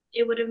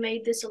 it would have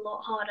made this a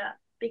lot harder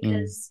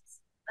because,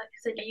 like I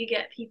said, you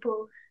get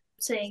people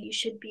saying you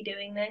should be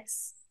doing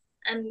this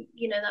and,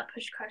 you know, that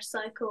push crash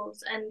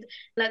cycles. And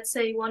let's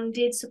say one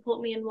did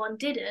support me and one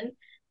didn't,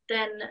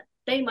 then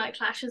they might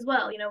clash as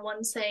well. You know,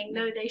 one saying,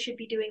 no, they should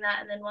be doing that.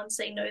 And then one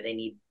saying, no, they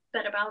need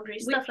better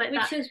boundaries, stuff like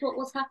that. Which is what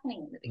was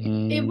happening in the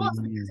beginning. It was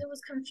because it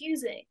was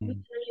confusing. We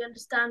didn't really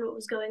understand what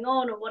was going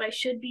on or what I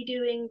should be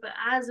doing. But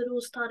as it all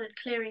started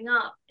clearing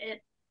up,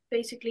 it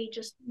basically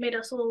just made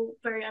us all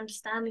very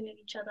understanding of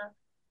each other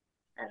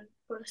and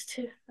brought us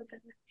to a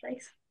better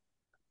place.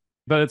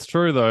 But it's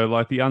true though,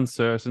 like the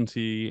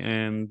uncertainty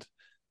and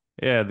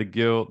the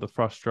guilt, the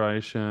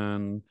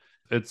frustration.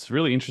 It's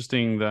really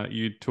interesting that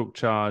you took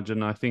charge.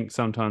 And I think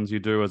sometimes you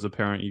do as a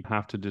parent, you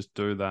have to just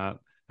do that.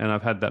 And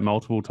I've had that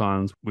multiple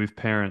times with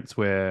parents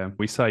where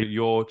we say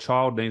your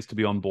child needs to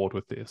be on board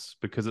with this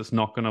because it's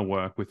not going to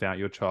work without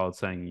your child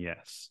saying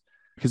yes.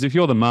 Because if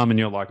you're the mum and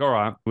you're like, all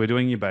right, we're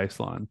doing your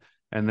baseline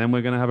and then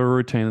we're going to have a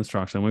routine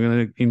instruction, we're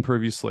going to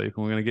improve your sleep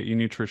and we're going to get your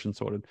nutrition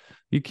sorted,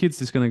 your kid's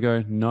just going to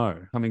go, no,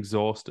 I'm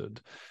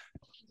exhausted.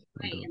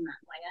 Right, in that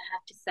way, I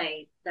have to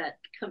say that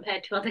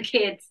compared to other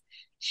kids,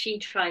 she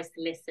tries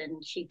to listen.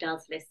 She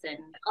does listen.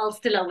 I'll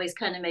still always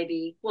kind of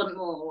maybe want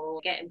more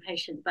or get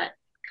impatient, but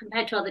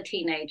compared to other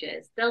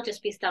teenagers, they'll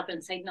just be stubborn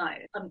and say no.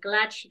 I'm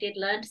glad she did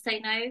learn to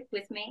say no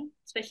with me,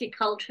 especially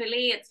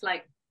culturally. It's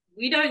like,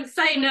 we don't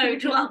say no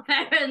to our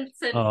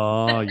parents. And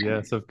oh,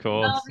 yes, of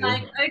course. I'm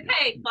like,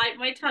 okay, bite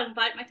my tongue,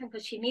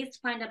 because she needs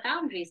to find her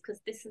boundaries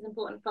because this is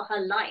important for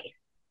her life,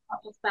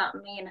 not just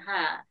about me and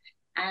her.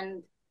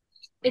 And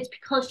it's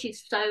because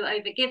she's so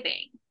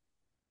overgiving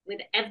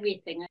with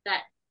everything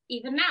that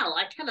even now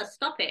I tell her,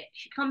 stop it.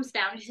 She comes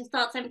down and she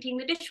starts emptying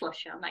the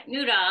dishwasher. I'm like,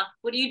 Nura,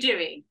 what are you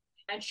doing?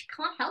 And she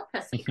can't help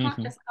us. You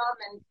can't just come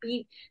and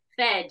be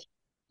fed,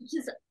 which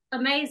is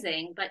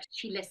amazing, but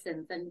she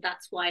listens. And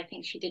that's why I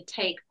think she did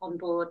take on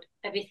board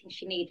everything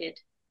she needed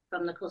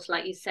from the course.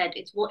 Like you said,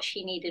 it's what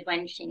she needed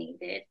when she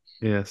needed.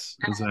 Yes,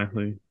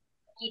 exactly.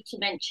 I need to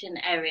mention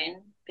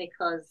Erin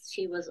because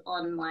she was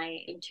on my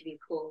interview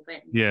call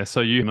then. Yeah,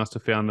 so you must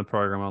have found the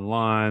program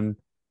online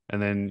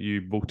and then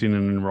you booked in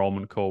an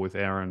enrollment call with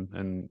Erin.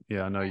 And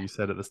yeah, I know you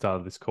said at the start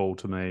of this call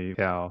to me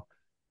how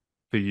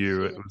for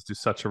you it was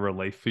just such a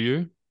relief for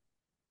you.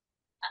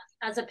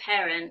 As a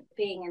parent,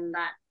 being in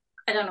that,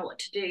 I don't know what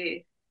to do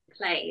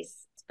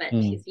place, but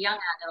she's a young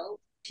adult.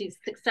 She's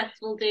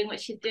successful doing what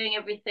she's doing,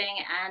 everything.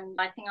 And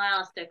I think I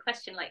asked her a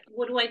question like,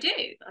 what do?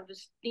 I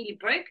was nearly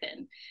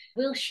broken.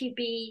 Will she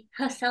be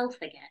herself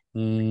again?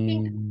 I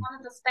think one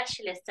of the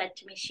specialists said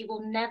to me, she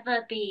will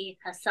never be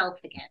herself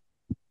again.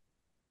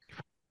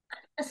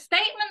 A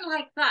statement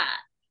like that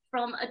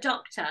from a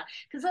doctor,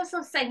 because as I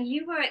was saying,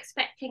 you were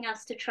expecting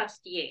us to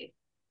trust you.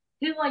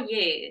 Who are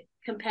you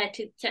compared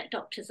to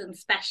doctors and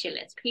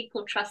specialists.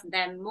 People trust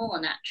them more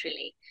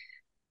naturally.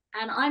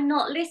 And I'm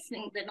not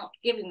listening. They're not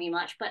giving me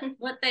much, but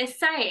what they're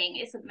saying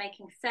isn't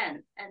making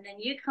sense. And then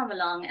you come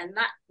along, and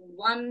that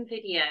one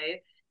video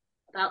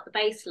about the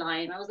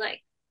baseline, I was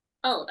like,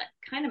 oh, that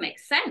kind of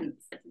makes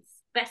sense. It's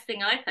the best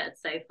thing I've heard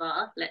so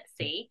far. Let's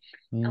see.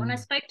 And when I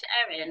spoke to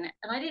Erin,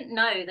 and I didn't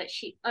know that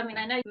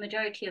I know the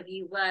majority of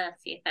you were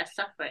CFS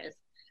sufferers,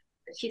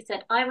 but she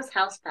said, I was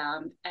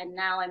housebound, and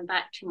now I'm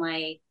back to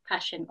my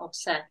passion of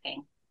surfing.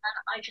 And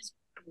I just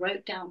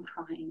broke down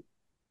crying.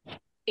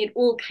 It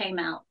all came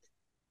out.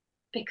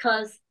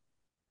 Because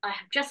I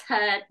have just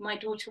heard my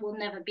daughter will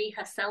never be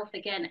herself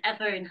again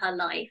ever in her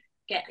life,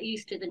 get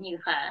used to the new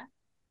her,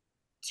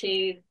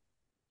 to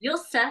you're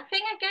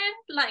surfing again?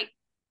 Like,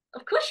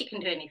 of course you can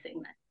do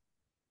anything then.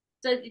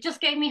 So it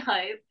just gave me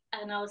hope.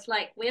 And I was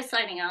like, we're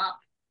signing up.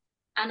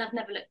 And I've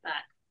never looked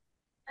back.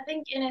 I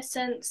think in a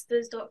sense,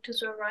 those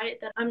doctors were right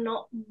that I'm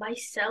not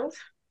myself,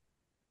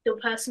 the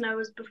person I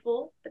was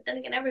before. But then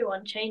again,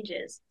 everyone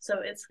changes. So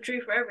it's true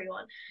for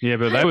everyone. Yeah,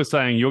 but they were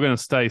saying you're going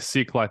to stay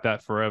sick like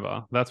that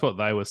forever. That's what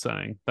they were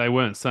saying. They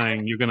weren't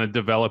saying you're going to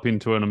develop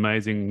into an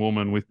amazing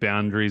woman with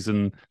boundaries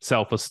and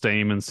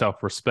self-esteem and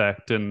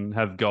self-respect and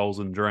have goals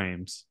and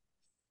dreams.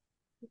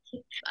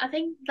 I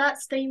think that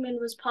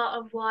statement was part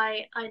of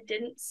why I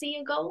didn't see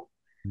a goal.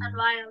 And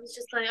why I was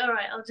just like, all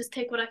right, I'll just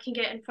take what I can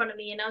get in front of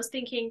me. And I was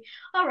thinking,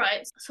 all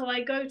right, so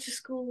I go to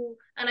school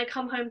and I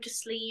come home to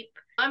sleep.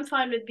 I'm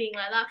fine with being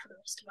like that for the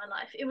rest of my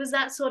life. It was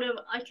that sort of,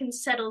 I can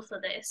settle for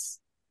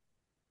this,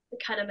 the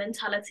kind of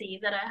mentality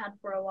that I had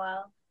for a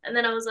while. And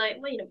then I was like,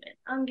 wait a minute,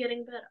 I'm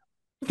getting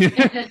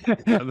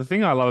better. The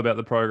thing I love about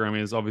the program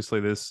is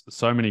obviously there's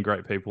so many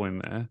great people in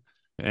there,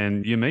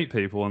 and you meet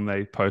people and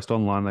they post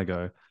online, they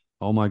go,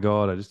 oh my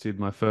God, I just did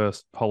my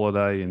first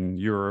holiday in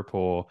Europe,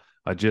 or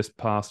I just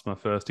passed my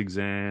first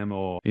exam,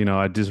 or,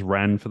 I just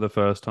ran for the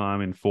first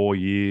time in 4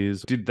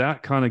 years. Did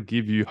that kind of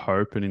give you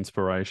hope and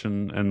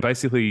inspiration and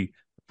basically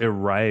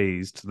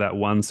erased that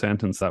one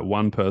sentence that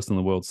one person in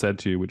the world said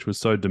to you, which was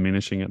so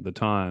diminishing at the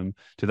time?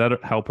 Did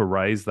that help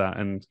erase that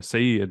and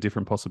see a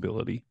different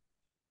possibility?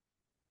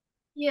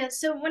 Yeah,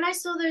 so when I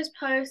saw those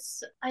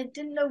posts, I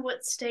didn't know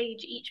what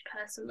stage each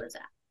person was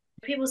at.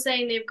 People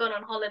saying they've gone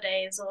on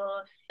holidays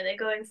or they're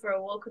going for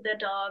a walk with their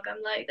dog.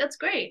 I'm like, that's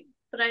great,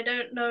 but I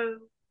don't know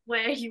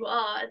where you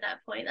are at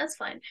that point. That's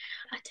fine.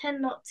 I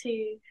tend not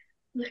to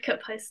look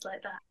at posts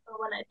like that.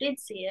 But when I did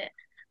see it,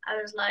 I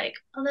was like,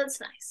 oh, that's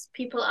nice.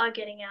 People are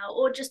getting out,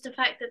 or just the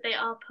fact that they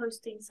are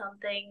posting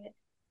something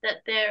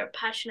that they're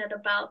passionate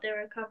about their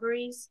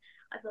recoveries.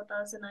 I thought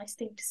that was a nice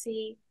thing to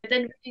see.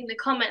 Then reading the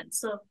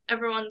comments of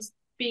everyone's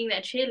being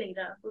their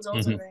cheerleader was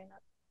also very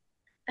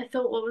nice. I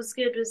thought what was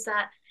good was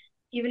that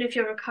even if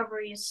your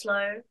recovery is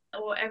slow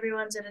or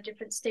everyone's at a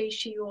different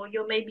stage to you, or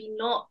you're maybe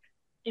not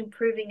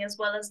improving as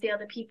well as the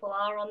other people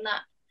are on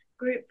that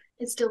group,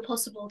 it's still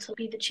possible to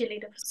be the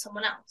cheerleader for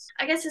someone else.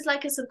 I guess it's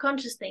like a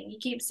subconscious thing. You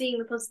keep seeing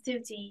the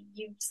positivity,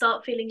 you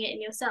start feeling it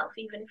in yourself,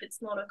 even if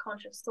it's not a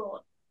conscious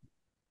thought.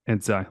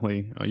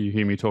 Exactly. You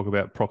hear me talk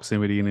about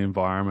proximity and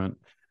environment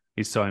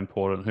is so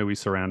important, who we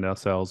surround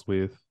ourselves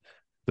with,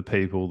 the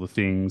people, the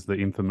things, the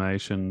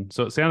information.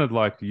 So it sounded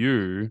like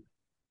it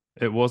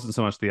wasn't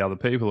so much the other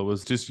people, it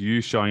was just you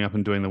showing up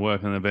and doing the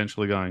work and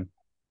eventually going,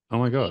 oh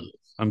my God,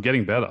 I'm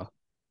getting better.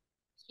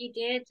 She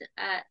did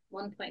at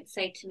one point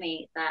say to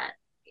me that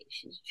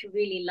she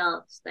really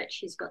loves that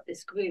she's got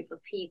this group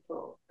of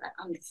people that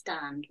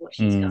understand what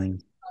she's going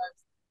through.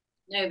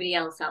 Nobody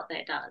else out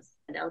there does.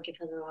 And they'll give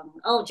her the wrong,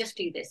 oh, just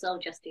do this, oh,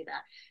 just do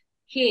that.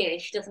 Here,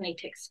 she doesn't need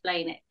to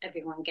explain it.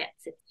 Everyone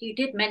gets it. You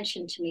did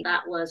mention to me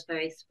that was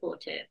very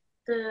supportive.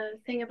 The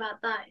thing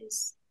about that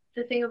is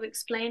the thing of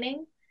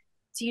explaining.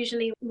 It's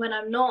usually when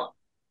I'm not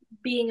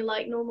being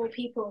like normal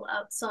people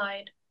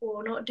outside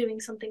or not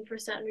doing something for a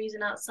certain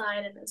reason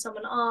outside, and then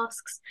someone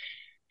asks,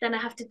 then I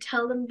have to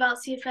tell them about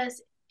CFS.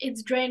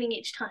 It's draining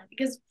each time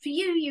because for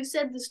you've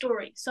said the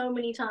story so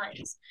many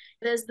times.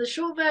 There's the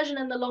short version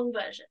and the long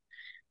version.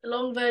 The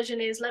long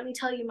version is, let me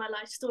tell you my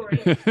life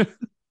story.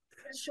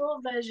 The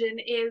short version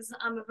is,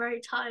 I'm a very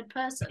tired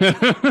person. So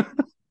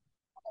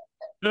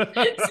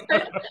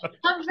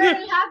I'm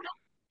very happy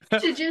to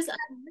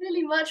I'd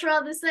really much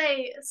rather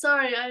say,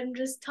 sorry, I'm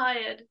just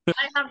tired.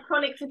 I have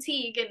chronic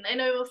fatigue and I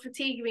know what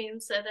fatigue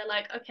means. So they're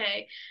like,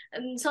 okay.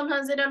 And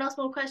sometimes they don't ask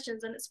more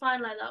questions and it's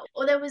fine like that.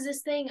 Or there was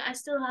this thing, I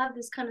still have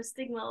this kind of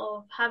stigma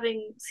of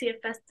having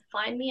CFS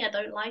define me. I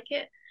don't like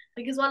it.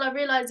 Because while I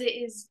realize it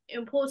is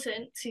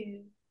important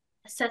to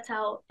set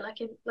out, like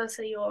if, let's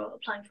say you're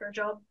applying for a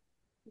job,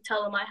 you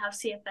tell them I have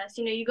CFS,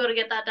 you got to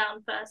get that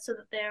down first so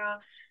that they are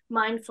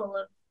mindful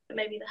of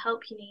maybe the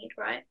help you need,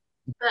 right?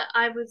 But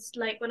I was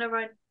like, whenever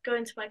I go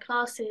into my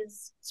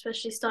classes,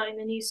 especially starting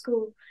the new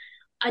school,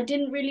 I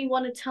didn't really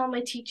want to tell my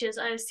teachers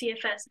I have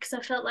CFS because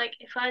I felt like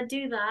if I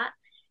do that,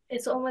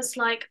 it's almost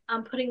like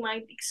I'm putting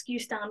my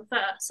excuse down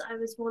first. I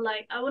was more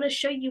like, I want to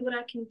show you what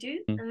I can do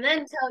and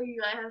then tell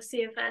you I have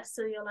CFS.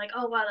 So you're like,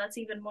 oh, wow, that's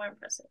even more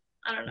impressive.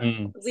 I don't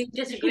know. We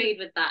disagreed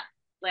with that.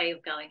 way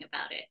of going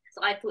about it.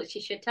 So I thought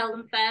she should tell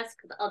them first,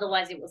 because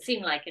otherwise it will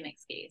seem like an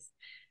excuse.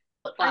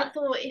 But I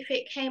thought if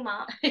it came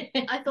up,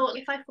 I thought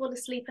if I fall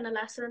asleep in a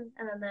lesson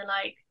and then they're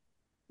like,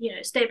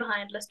 stay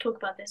behind, let's talk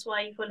about this.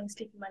 Why are you falling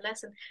asleep in my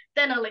lesson?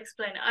 Then I'll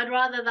explain it. I'd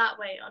rather that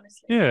way,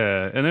 honestly.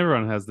 Yeah, and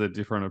everyone has their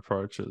different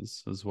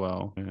approaches as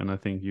well. And I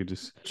think you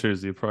just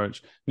choose the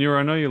approach. Nura,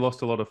 I know you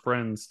lost a lot of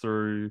friends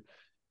through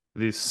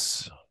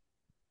this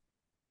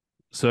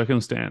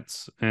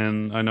circumstance.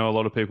 And I know a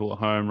lot of people at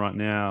home right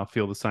now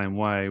feel the same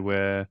way,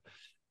 where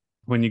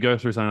when you go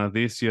through something like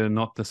this, you're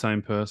not the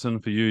same person.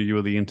 For you, you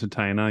were the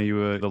entertainer, you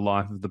were the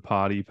life of the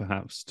party,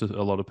 perhaps, to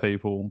a lot of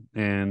people.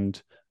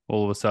 And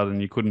all of a sudden,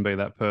 you couldn't be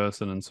that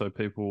person. And so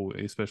people,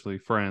 especially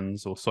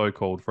friends or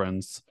so-called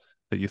friends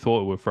that you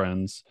thought were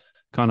friends,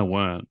 kind of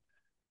weren't.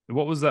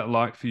 What was that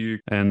like for you,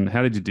 and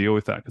how did you deal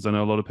with that? Because I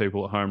know a lot of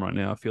people at home right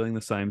now are feeling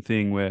the same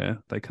thing, where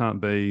they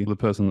can't be the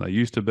person they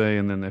used to be,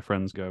 and then their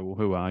friends go, well,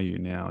 who are you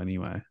now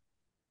anyway?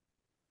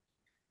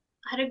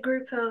 I had a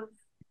group of,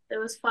 there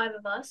was 5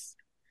 of us,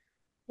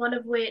 one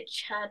of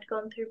which had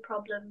gone through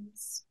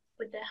problems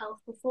with their health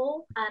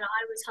before, and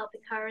I was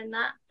helping her in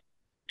that,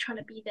 trying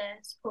to be there,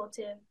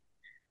 supportive,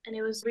 and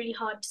it was really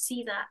hard to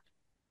see that.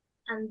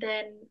 And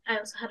then I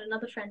also had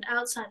another friend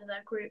outside of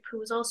that group who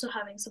was also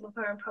having some of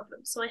her own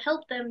problems. So I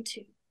helped them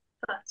too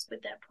first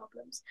with their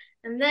problems.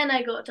 And then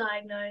I got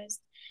diagnosed.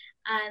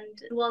 And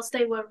whilst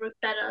they were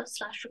better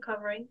 /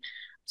 recovering,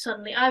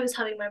 suddenly I was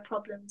having my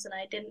problems and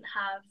I didn't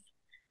have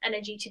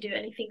energy to do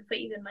anything for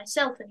even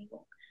myself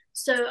anymore.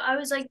 So I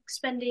was like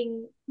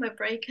spending my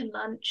break and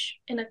lunch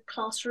in a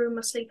classroom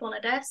asleep on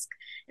a desk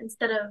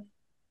instead of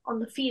on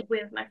the field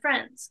with my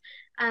friends.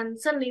 And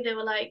suddenly they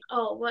were like,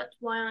 oh,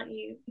 why aren't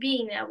you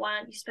being there? Why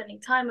aren't you spending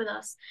time with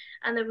us?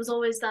 And there was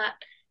always that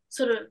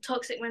sort of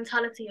toxic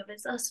mentality of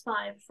it's us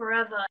 5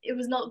 forever. It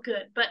was not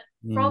good. But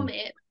from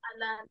it, I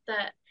learned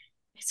that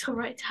it's all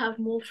right to have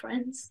more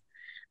friends,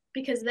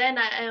 because then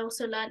I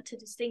also learned to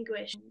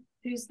distinguish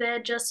who's there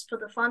just for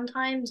the fun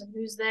times and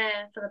who's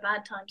there for the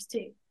bad times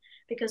too.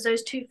 Because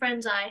those 2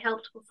 friends I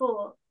helped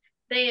before,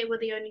 they were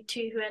the only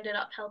 2 who ended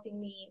up helping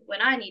me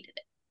when I needed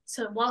it.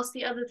 So whilst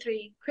the other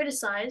 3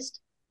 criticized,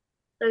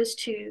 those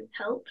 2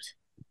 helped.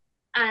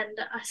 And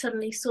I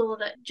suddenly saw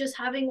that just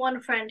having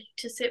one friend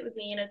to sit with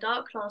me in a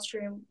dark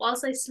classroom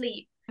whilst I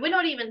sleep, we're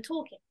not even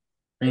talking,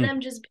 but them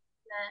just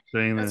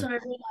being there, that's when I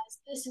realized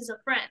this is a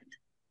friend,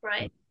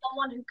 right?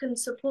 Someone who can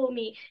support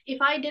me.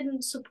 If I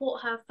didn't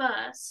support her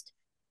first,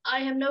 I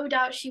have no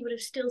doubt she would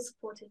have still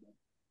supported me.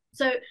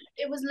 So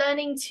it was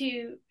learning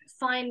to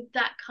find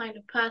that kind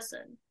of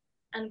person.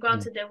 And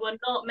granted, there were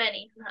not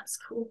many in that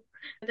school.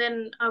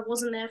 Then I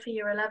wasn't there for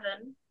year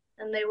 11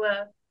 and they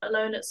were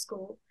alone at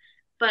school,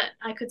 but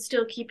I could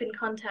still keep in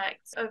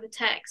contact over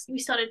text. We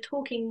started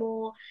talking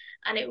more,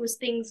 and it was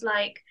things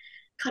like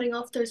cutting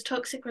off those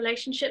toxic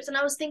relationships. And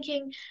I was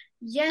thinking,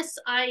 yes,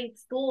 I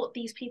thought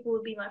these people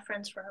would be my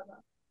friends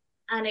forever.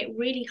 And it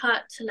really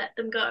hurt to let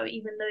them go,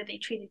 even though they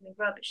treated me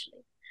rubbishly.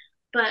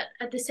 But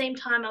at the same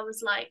time, I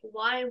was like,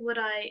 why would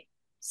I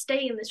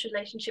stay in this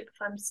relationship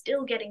if I'm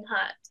still getting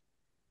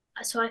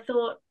hurt? So I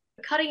thought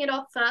cutting it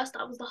off first,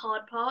 that was the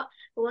hard part.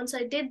 But once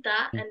I did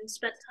that and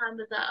spent time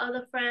with that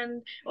other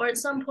friend, or at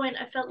some point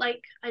I felt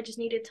like I just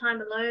needed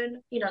time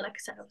alone, like I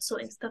said, I was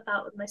sorting stuff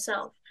out with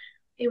myself.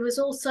 It was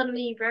all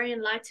suddenly very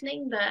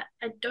enlightening that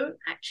I don't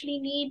actually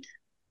need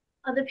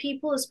other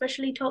people,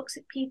 especially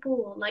toxic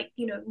people,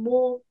 or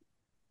more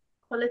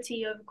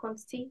quality over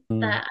quantity,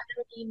 that I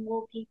don't need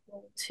more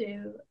people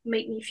to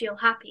make me feel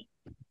happy.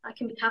 I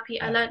can be happy.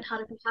 I learned how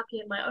to be happy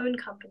in my own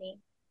company,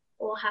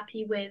 or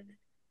happy with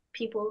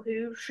people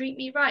who treat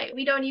me right.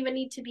 We don't even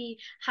need to be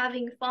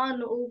having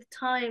fun all the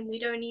time. We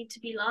don't need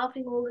to be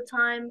laughing all the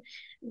time.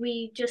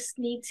 We just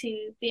need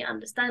to be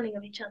understanding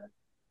of each other.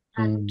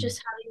 And just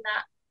having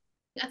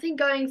that, I think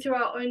going through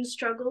our own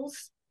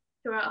struggles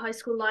throughout high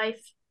school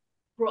life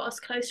brought us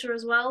closer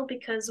as well,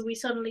 because we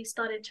suddenly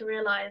started to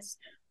realize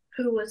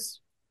who was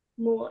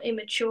more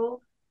immature.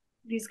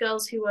 These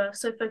girls who were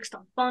so focused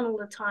on fun all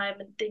the time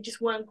and they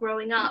just weren't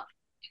growing up.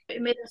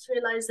 It made us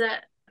realize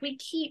that if we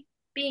keep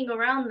being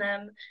around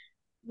them,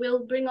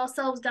 we'll bring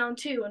ourselves down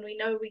too, and we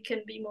know we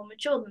can be more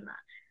mature than that.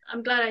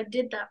 I'm glad I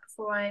did that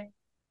before I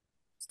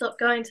stopped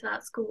going to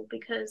that school,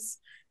 because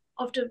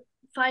after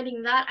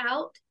finding that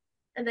out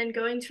and then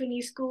going to a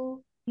new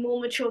school,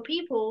 more mature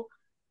people,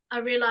 I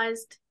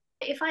realized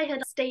if I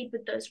had stayed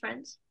with those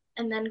friends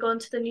and then gone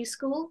to the new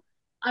school,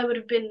 I would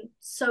have been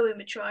so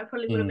immature. I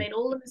probably would have made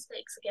all the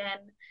mistakes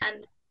again,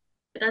 and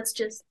that's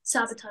just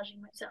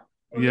sabotaging myself.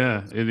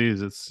 Yeah, it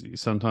is. It's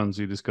sometimes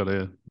you just got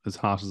to, as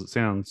harsh as it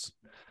sounds,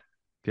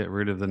 get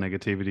rid of the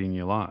negativity in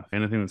your life.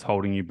 Anything that's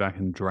holding you back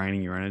and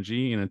draining your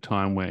energy in a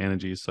time where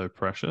energy is so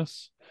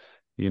precious,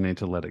 you need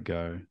to let it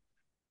go.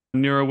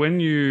 Nura, when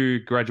you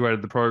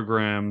graduated the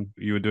program,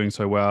 you were doing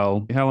so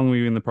well. How long were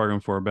you in the program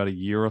for? About a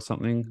year or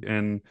something?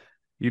 And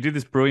you did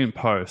this brilliant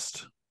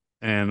post,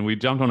 and we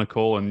jumped on a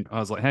call, and I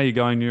was like, how are you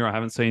going, Nura? I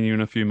haven't seen you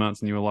in a few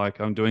months. And you were like,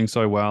 I'm doing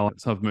so well.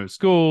 So I've moved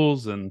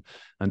schools and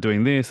I'm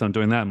doing this, I'm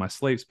doing that, and my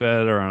sleep's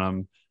better, and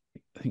I'm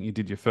I think you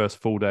did your first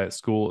full day at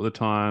school at the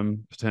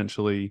time,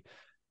 potentially.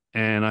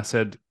 And I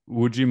said,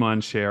 would you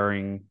mind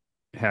sharing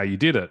how you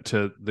did it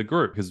to the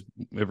group? Because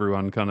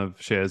everyone kind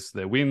of shares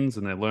their wins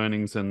and their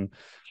learnings. And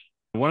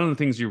one of the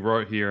things you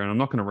wrote here, and I'm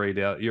not going to read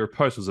out, your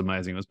post was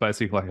amazing. It was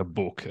basically like a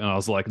book. And I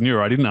was like,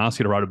 Nura, I didn't ask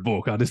you to write a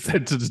book. I just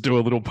said to just do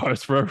a little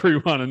post for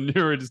everyone. And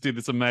Nura just did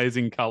this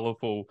amazing,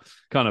 colorful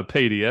kind of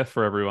PDF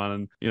for everyone.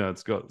 And,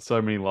 it's got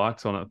so many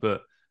likes on it.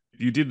 But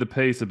you did the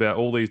piece about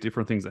all these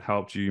different things that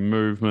helped you: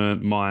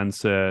 movement,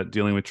 mindset,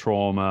 dealing with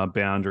trauma,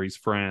 boundaries,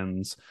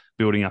 friends,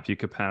 building up your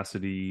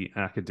capacity,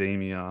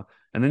 academia.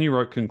 And then you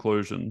wrote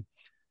conclusion.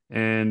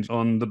 And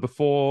on the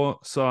before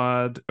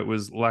side, it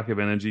was lack of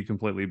energy,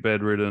 completely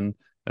bedridden,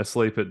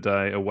 asleep at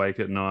day, awake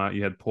at night.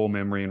 You had poor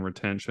memory and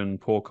retention,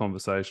 poor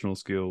conversational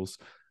skills,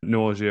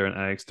 nausea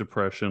and aches,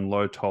 depression,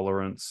 low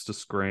tolerance to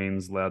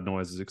screens, loud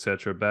noises,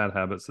 etc., bad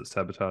habits that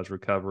sabotage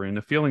recovery, and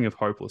a feeling of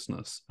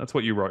hopelessness. That's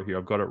what you wrote here.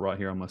 I've got it right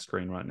here on my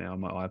screen right now on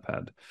my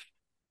iPad.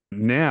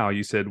 Now,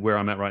 you said where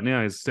I'm at right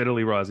now is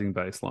steadily rising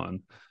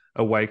baseline,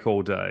 awake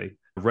all day,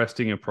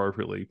 resting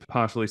appropriately,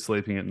 partially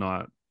sleeping at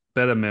night,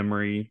 better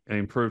memory, and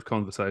improved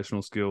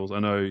conversational skills. I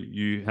know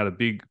you had a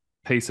big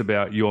piece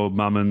about your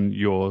mum and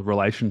your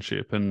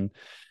relationship and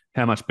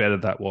how much better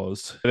that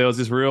was. There was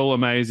this real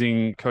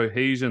amazing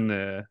cohesion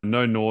there,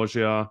 no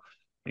nausea,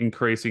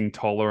 increasing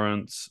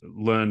tolerance,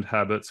 learned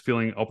habits,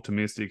 feeling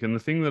optimistic. And the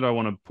thing that I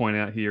want to point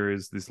out here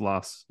is this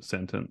last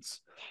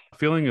sentence: a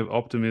feeling of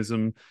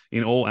optimism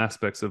in all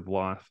aspects of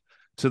life,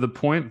 to the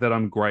point that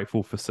I'm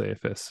grateful for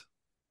CFS.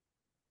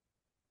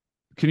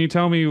 Can you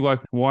tell me, like,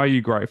 why are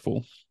you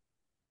grateful?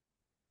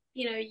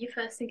 You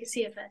first think of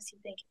CFS, you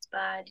think it's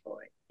bad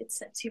or it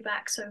sets you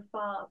back so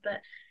far.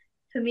 But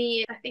for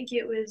me, I think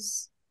it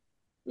was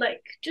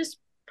like just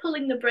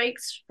pulling the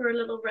brakes for a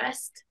little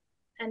rest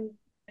and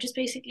just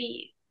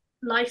basically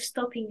life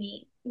stopping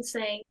me and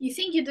saying, you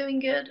think you're doing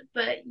good,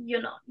 but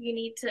you're not. You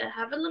need to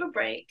have a little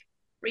break,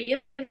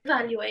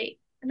 reevaluate,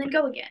 and then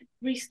go again,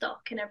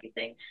 restock and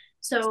everything.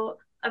 So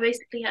I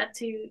basically had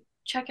to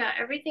check out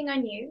everything I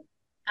knew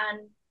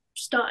and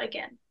start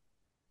again.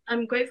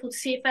 I'm grateful to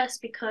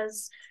CFS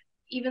because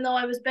even though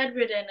I was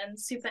bedridden and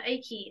super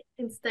achy,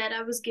 instead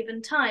I was given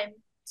time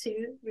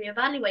to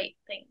reevaluate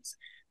things.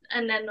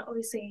 And then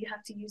obviously you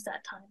have to use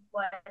that time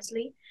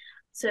wisely.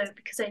 So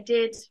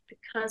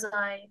because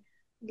I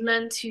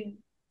learned to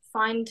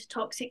find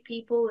toxic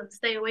people and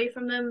stay away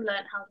from them,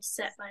 learn how to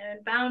set my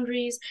own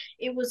boundaries.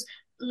 It was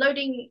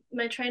loading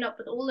my train up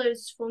with all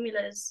those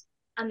formulas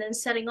and then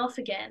setting off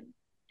again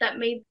that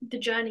made the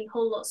journey a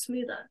whole lot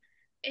smoother.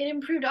 It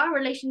improved our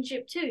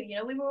relationship too.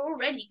 We were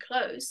already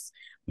close,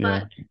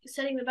 but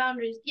setting the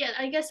boundaries,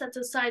 I guess that's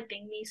a side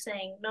thing. Me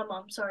saying, no,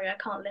 mom, sorry, I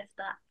can't lift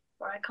that,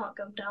 or I can't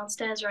go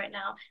downstairs right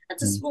now.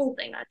 That's a small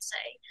thing, I'd say.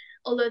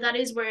 Although that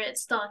is where it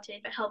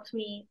started. It helped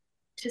me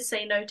to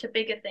say no to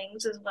bigger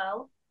things as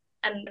well.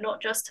 And not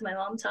just to my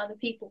mom, to other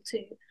people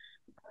too.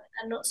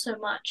 And not so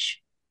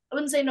much, I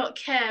wouldn't say not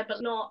care,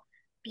 but not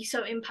be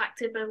so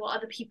impacted by what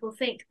other people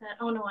think that,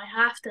 oh no, I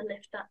have to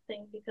lift that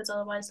thing because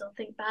otherwise they'll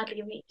think badly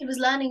of me. It was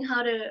learning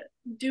how to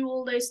do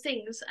all those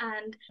things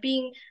and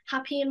being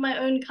happy in my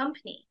own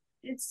company.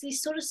 It's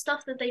this sort of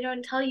stuff that they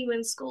don't tell you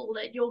in school,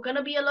 that you're going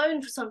to be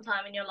alone for some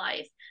time in your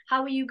life.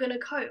 How are you going to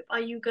cope?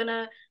 Are you going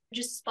to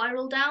just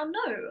spiral down?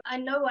 No. I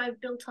know I've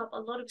built up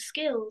a lot of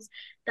skills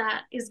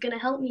that is going to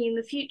help me in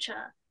the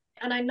future.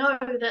 And I know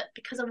that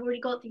because I've already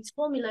got these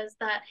formulas,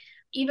 that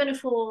even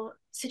for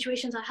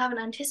situations I haven't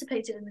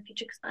anticipated in the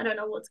future, because I don't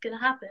know what's going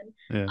to happen,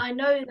 I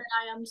know that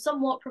I am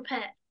somewhat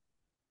prepared.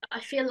 I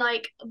feel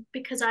like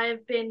because I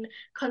have been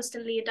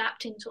constantly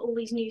adapting to all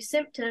these new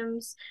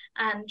symptoms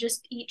and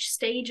just each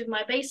stage of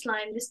my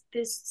baseline,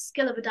 this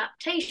skill of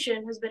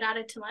adaptation has been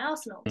added to my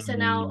arsenal. So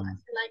now I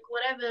feel like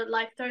whatever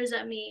life throws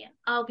at me,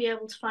 I'll be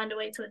able to find a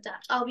way to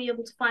adapt. I'll be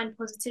able to find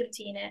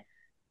positivity in it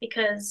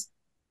because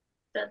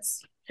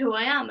that's who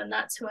I am and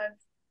that's who I've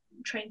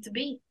trained to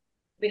be.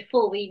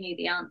 Before we knew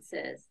the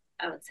answers,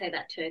 I would say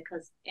that too,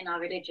 because in our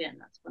religion,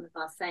 that's one of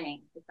our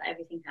sayings, is that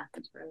everything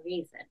happens for a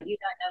reason. You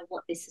don't know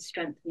what this is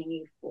strengthening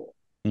you for.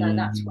 So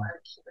that's why I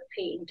keep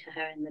repeating to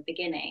her in the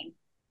beginning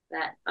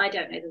that I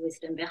don't know the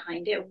wisdom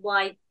behind it.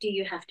 Why do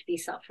you have to be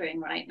suffering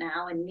right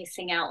now and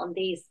missing out on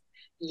these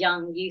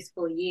young,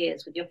 youthful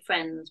years with your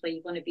friends where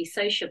you want to be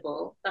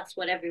sociable? That's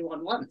what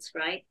everyone wants,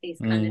 right? These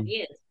kind of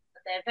years.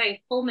 But they're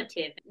very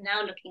formative.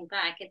 Now looking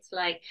back, it's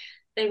like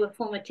they were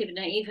formative in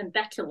an even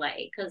better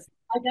way, because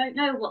I don't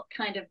know what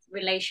kind of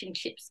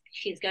relationships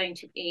she's going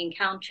to be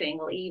encountering,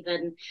 or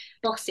even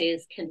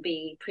bosses can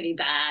be pretty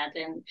bad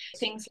and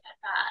things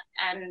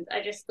like that. And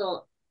I just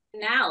thought,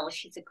 now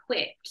she's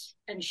equipped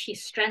and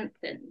she's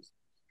strengthened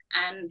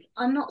and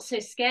I'm not so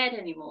scared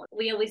anymore.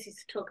 We always used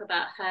to talk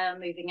about her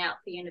moving out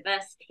for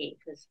university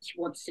because she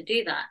wants to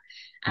do that.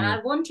 And I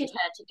wanted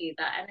her to do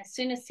that. And as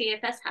soon as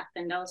CFS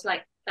happened, I was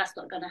like, that's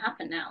not going to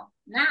happen now.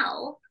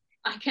 Now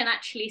I can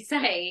actually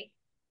say,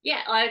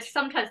 yeah, I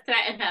sometimes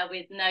threaten her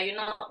with, no, you're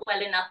not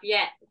well enough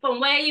yet. From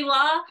where you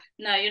are,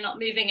 no, you're not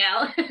moving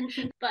out.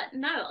 But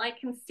no, I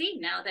can see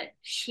now that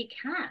she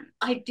can.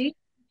 I do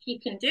you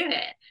can do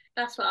it.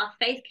 That's what our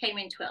faith came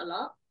into it a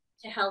lot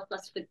to help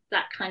us with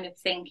that kind of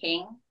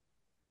thinking.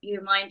 You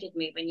reminded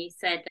me when you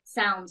said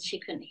sounds she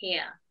couldn't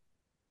hear.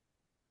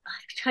 I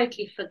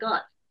totally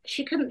forgot.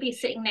 She couldn't be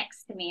sitting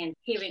next to me and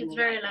hearing It's me.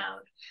 very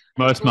loud.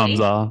 Most mums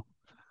are.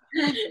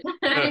 And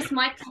it's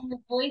my kind of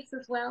voice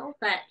as well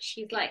that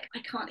she's like, I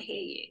can't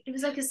hear you. It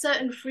was like a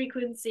certain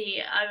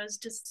frequency. I was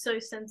just so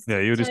sensitive.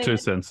 Yeah, you were just So too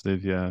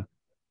sensitive, yeah.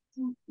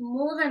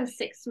 more than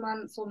 6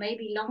 months or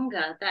maybe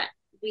longer that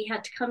we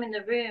had to come in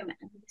the room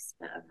and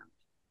whisper around.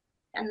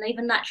 And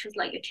even that, she was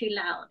like, you're too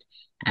loud.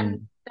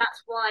 And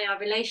that's why our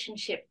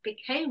relationship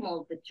became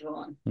more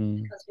withdrawn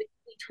because we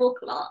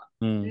talk a lot.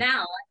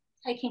 Now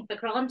I'm taking for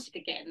granted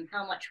again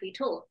how much we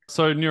talk.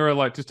 So Nura,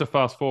 like just to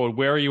fast forward,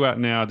 where are you at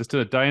now? Just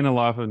a day in the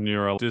life of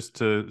Nura, just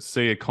to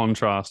see a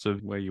contrast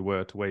of where you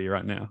were to where you're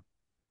at now.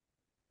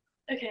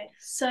 Okay,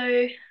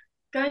 so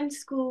going to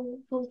school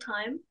full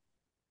time.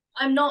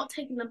 I'm not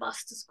taking the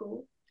bus to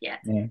school yet.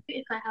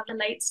 If I have a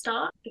late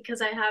start,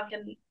 because I have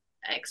an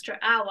extra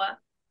hour,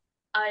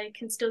 I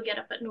can still get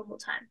up at normal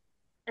time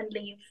and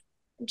leave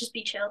and just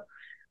be chill.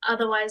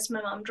 Otherwise,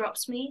 my mom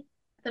drops me.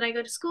 Then I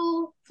go to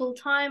school full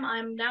time.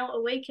 I'm now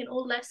awake in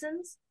all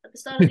lessons. At the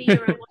start of the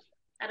year,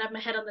 I'd have my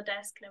head on the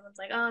desk and everyone's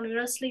like, oh,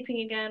 Nura's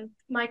sleeping again.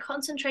 My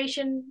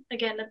concentration,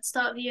 again, at the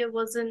start of the year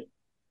wasn't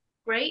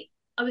great.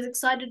 I was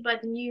excited by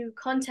the new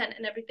content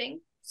and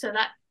everything. So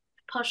that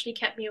partially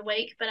kept me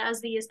awake. But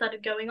as the year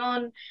started going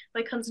on,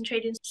 my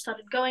concentration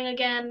started going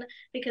again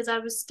because I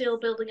was still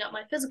building up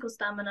my physical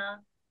stamina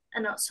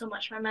and not so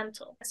much my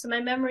mental. So my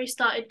memory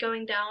started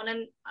going down,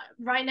 and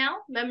right now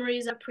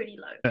memories are pretty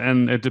low.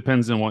 And it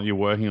depends on what you're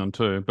working on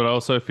too. But I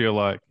also feel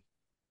like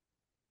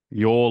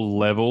your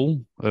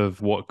level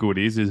of what good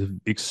is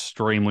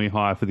extremely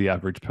high for the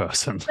average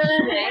person.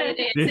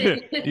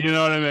 You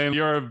know what I mean?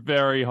 You're a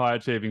very high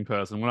achieving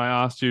person. When I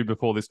asked you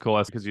before this call,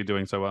 I said, because you're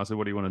doing so well, I said,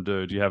 what do you want to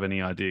do? Do you have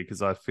any idea?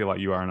 Because I feel like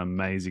you are an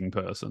amazing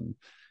person.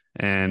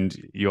 And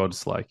you're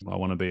just like, I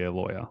want to be a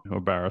lawyer or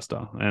a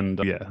barrister. And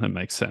yeah, it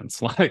makes sense.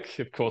 Like,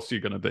 of course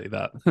you're going to be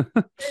that.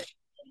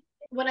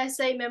 When I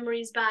say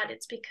memory is bad,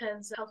 it's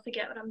because I'll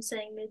forget what I'm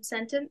saying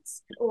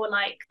mid-sentence. Or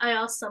like I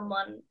asked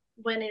someone,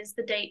 when is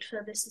the date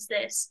for this is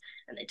this?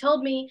 And they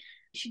told me,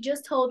 she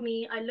just told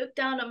me, I looked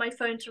down at my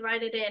phone to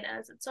write it in. And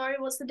I said, sorry,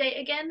 what's the date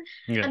again?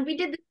 Yeah. And we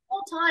did this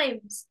 4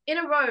 times in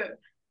a row.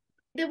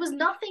 There was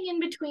nothing in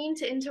between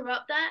to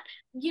interrupt that.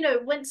 You know,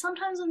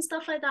 sometimes when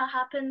stuff like that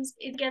happens,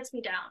 it gets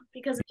me down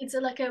because it's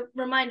like a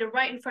reminder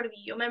right in front of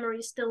you. Your memory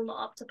is still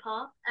not up to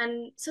par.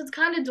 And so it's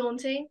kind of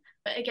daunting.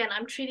 But again,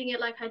 I'm treating it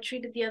like I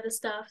treated the other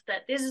stuff,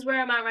 that this is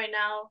where I'm at right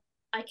now.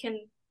 I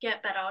can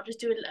get better. I'll just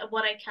do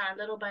what I can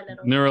little by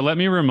little. Nura, let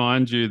me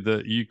remind you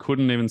that you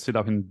couldn't even sit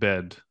up in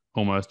bed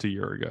almost a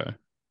year ago.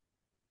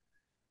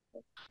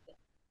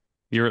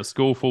 You're at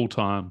school full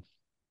time.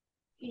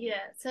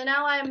 Yeah, so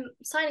now I'm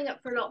signing up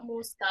for a lot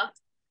more stuff.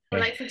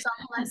 Like, for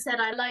example, I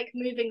said I like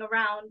moving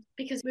around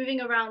because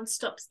moving around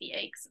stops the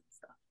aches and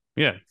stuff.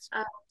 Yeah, it's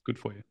good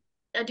for you.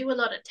 I do a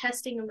lot of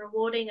testing and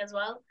rewarding as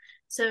well.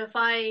 So if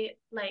I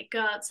like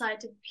go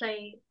outside to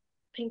play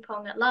ping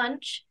pong at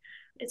lunch,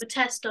 it's a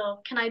test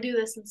of, can I do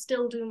this and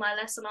still do my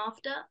lesson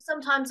after?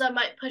 Sometimes I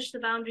might push the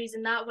boundaries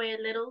in that way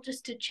a little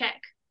just to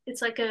check.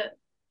 It's like a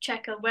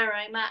check of where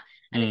I'm at.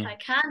 And if I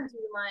can do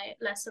my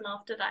lesson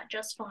after that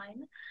just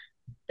fine,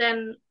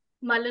 then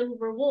my little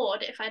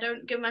reward, if I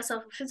don't give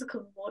myself a physical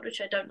reward, which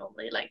I don't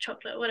normally, like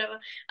chocolate or whatever,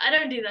 I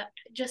don't do that.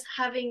 Just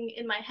having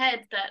in my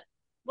head that,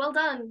 well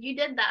done, you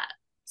did that.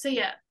 So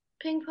yeah,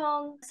 ping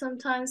pong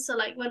sometimes. So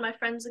like when my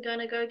friends are going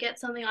to go get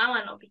something, I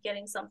might not be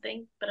getting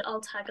something, but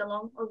I'll tag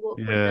along or walk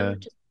with them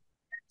just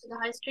to the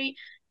high street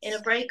in a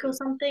break or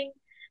something.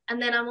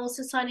 And then I'm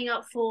also signing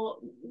up for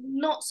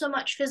not so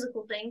much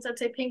physical things. I'd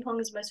say ping pong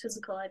is the most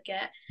physical I'd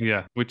get.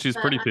 Yeah, which is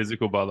pretty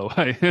physical, by the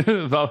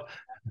way.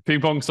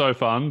 Ping pong's so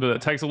fun, but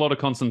it takes a lot of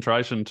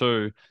concentration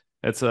too.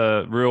 It's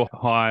a real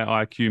high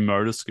IQ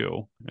motor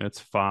skill. It's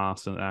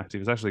fast and active.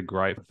 It's actually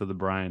great for the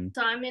brain.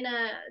 So I'm in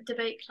a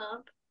debate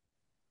club,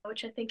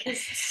 which I think is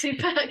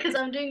super because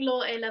I'm doing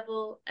law A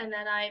level and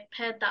then I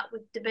paired that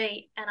with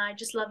debate and I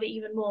just love it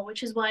even more,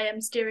 which is why I'm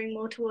steering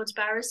more towards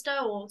barrister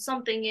or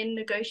something in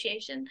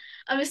negotiation.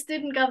 I'm a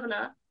student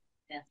governor.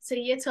 Yeah. So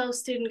year 12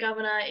 student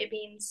governor, it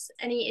means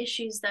any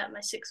issues that my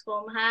sixth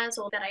form has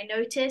or that I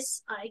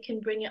notice, I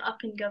can bring it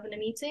up in governor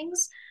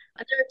meetings.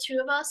 And there are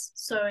 2 of us,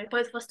 so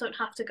both of us don't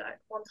have to go.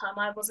 One time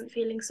I wasn't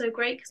feeling so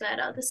great because I had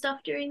other stuff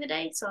during the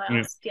day, so I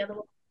asked the other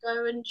one to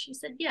go and she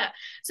said yeah.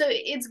 So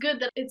it's good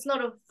that it's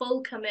not a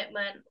full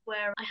commitment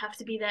where I have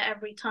to be there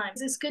every time.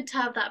 It's good to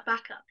have that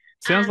backup.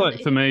 Sounds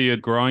like for me, you're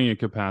growing your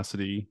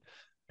capacity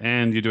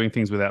and you're doing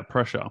things without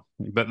pressure,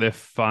 but they're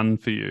fun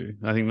for you.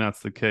 I think that's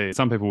the key.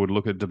 Some people would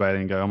look at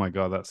debating and go, oh my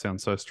God, that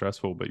sounds so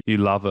stressful, but you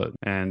love it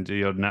and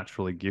you're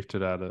naturally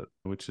gifted at it,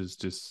 which is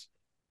just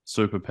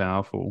super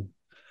powerful.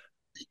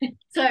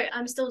 So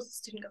I'm still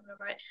student governor,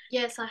 right?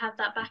 Yes, I have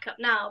that backup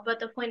now,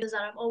 but the point is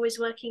that I'm always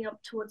working up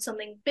towards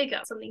something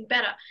bigger, something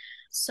better.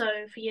 So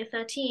for year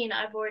 13,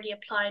 I've already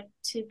applied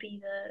to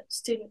be the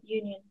student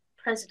union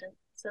president.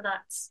 So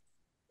that's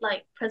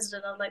like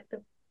president of like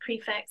the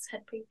prefects,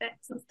 head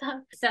prefects and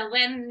stuff. So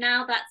when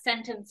now that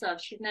sentence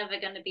of she's never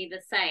going to be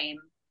the same,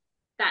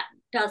 that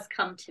does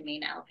come to me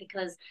now,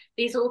 because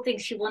these are all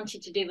things she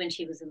wanted to do when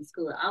she was in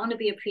school. I want to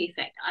be a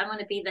prefect. I want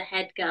to be the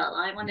head girl.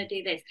 I want to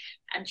do this.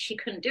 And she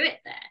couldn't do it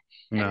there.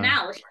 No. And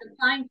now she's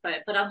applying for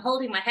it, but I'm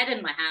holding my head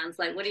in my hands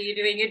like, what are you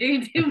doing? You're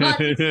doing too much.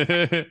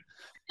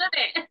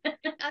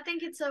 I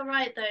think it's all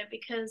right though,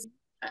 because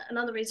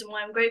another reason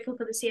why I'm grateful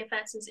for the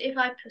CFS is if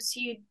I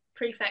pursued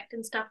prefect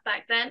and stuff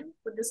back then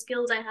with the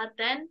skills I had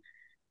then,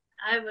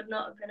 I would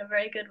not have been a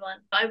very good one.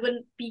 I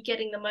wouldn't be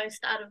getting the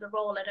most out of the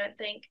role, I don't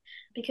think,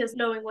 because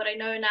knowing what I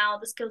know now,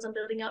 the skills I'm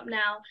building up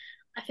now,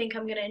 I think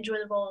I'm going to enjoy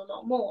the role a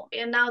lot more.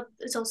 And now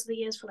it's also the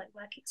years for like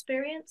work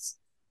experience.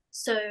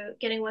 So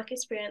getting work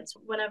experience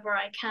whenever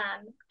I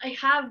can. I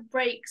have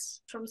breaks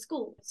from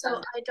school,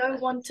 so I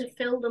don't want to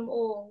fill them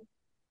all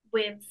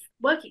with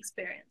work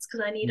experience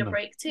because I need a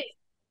break too.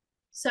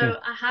 So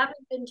I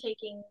haven't been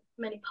taking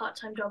many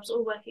part-time jobs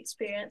or work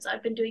experience.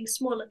 I've been doing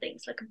smaller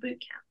things like a boot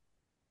camp,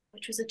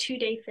 which was a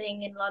 2-day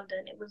thing in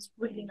London. It was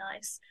really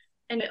nice.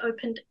 And it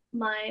opened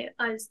my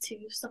eyes to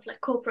stuff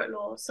like corporate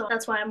law. So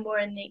that's why I'm more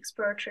in the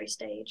exploratory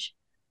stage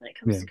when it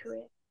comes to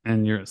career.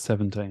 And you're at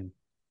 17.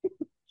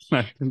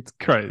 It's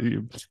great.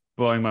 You're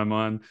blowing my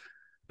mind.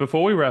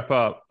 Before we wrap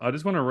up, I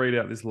just want to read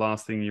out this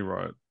last thing you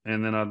wrote.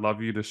 And then I'd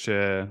love you to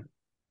share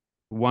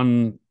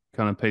one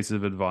kind of piece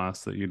of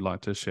advice that you'd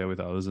like to share with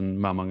others. And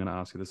Mum, I'm going to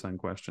ask you the same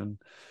question.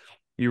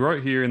 You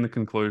wrote here in the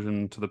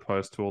conclusion to the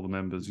post to all the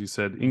members, you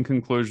said, in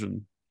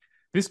conclusion,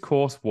 this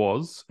course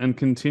was and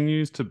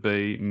continues to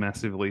be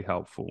massively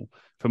helpful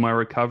for my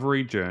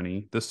recovery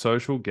journey, the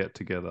social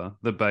get-together,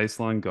 the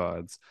baseline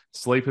guides,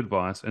 sleep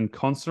advice, and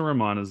constant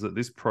reminders that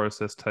this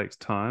process takes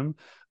time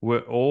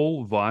were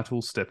all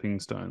vital stepping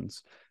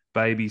stones.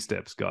 Baby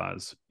steps,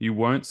 guys. You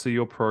won't see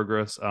your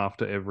progress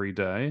after every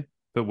day,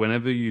 but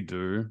whenever you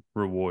do,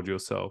 reward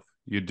yourself.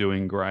 You're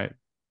doing great.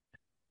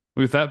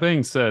 With that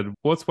being said,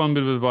 what's one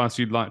bit of advice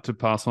you'd like to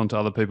pass on to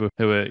other people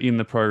who are in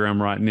the program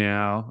right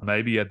now,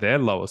 maybe at their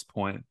lowest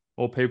point,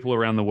 or people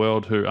around the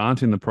world who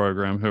aren't in the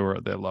program who are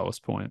at their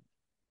lowest point?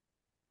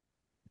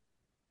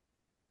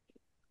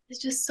 There's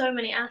just so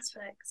many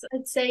aspects.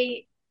 I'd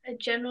say a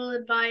general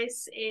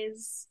advice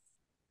is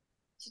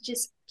to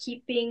just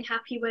keep being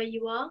happy where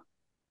you are.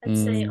 I'd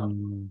say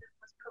optimism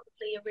was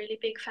probably a really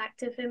big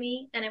factor for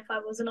me. And if I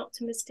wasn't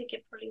optimistic,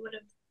 it probably would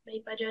have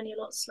made my journey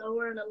a lot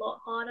slower and a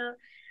lot harder.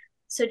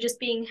 So just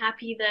being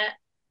happy that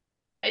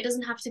it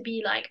doesn't have to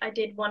be like I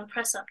did one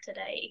press up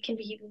today. It can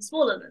be even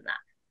smaller than that.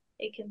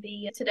 It can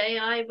be today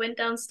I went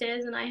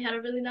downstairs and I had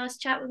a really nice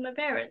chat with my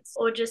parents,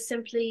 or just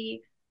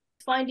simply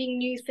finding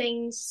new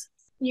things,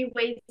 new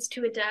ways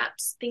to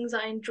adapt, things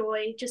I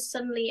enjoy. Just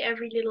suddenly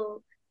every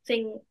little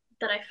thing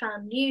that I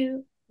found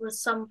new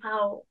was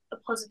somehow a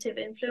positive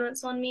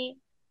influence on me.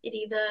 It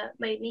either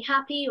made me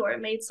happy or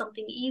it made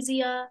something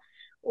easier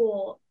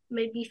or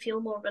made me feel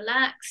more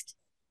relaxed.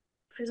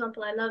 For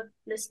example, I love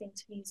listening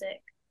to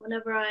music.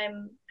 Whenever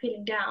I'm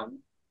feeling down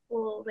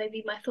or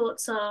maybe my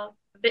thoughts are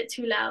a bit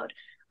too loud,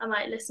 I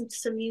might listen to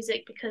some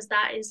music because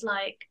that is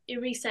like,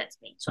 it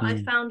resets me. So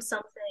I found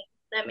something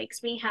that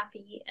makes me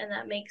happy and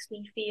that makes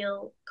me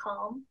feel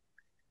calm.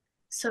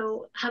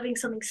 So having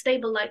something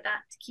stable like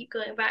that to keep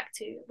going back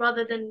to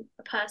rather than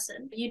a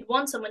person. You'd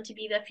want someone to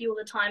be there for you all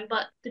the time,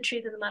 but the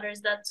truth of the matter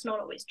is that's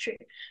not always true.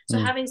 So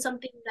having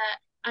something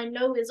that I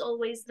know is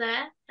always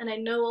there and I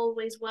know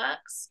always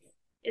works,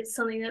 it's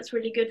something that's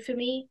really good for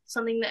me,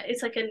 something that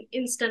it's like an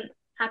instant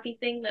happy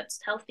thing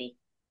that's healthy.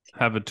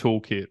 Have a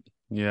toolkit.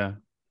 Yeah.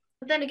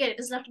 But then again, it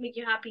doesn't have to make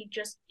you happy,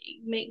 just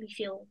make me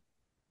feel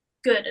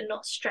good and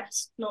not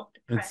stressed, not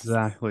depressed.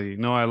 Exactly.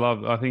 No,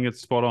 I think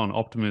it's spot on.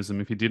 Optimism.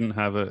 If you didn't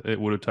have it, it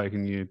would have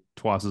taken you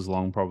twice as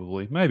long,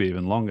 probably, maybe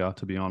even longer,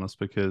 to be honest,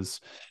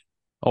 because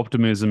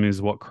optimism is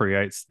what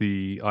creates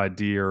the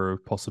idea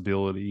of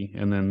possibility.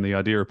 And then the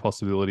idea of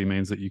possibility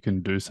means that you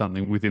can do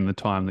something within the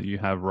time that you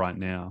have right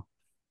now.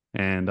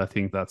 And I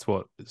think that's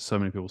what so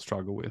many people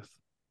struggle with.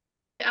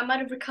 I might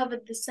have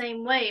recovered the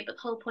same way, but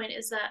the whole point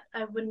is that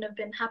I wouldn't have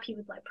been happy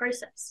with my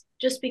process.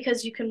 Just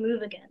because you can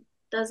move again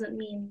doesn't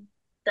mean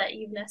that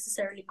you've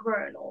necessarily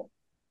grown or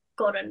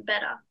gotten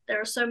better. There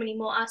are so many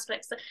more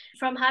aspects that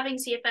from having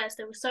CFS,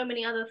 there were so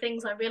many other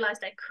things I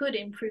realized I could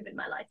improve in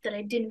my life that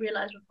I didn't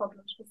realize were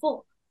problems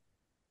before.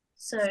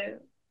 So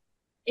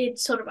it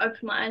sort of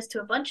opened my eyes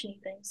to a bunch of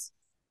new things.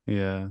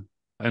 Yeah.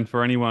 And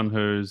for anyone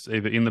who's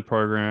either in the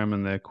program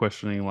and they're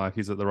questioning, like,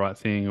 is it the right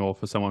thing? Or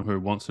for someone who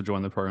wants to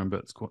join the program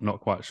but's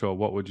not quite sure,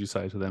 what would you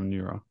say to them,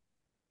 Nura?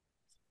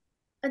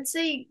 I'd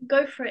say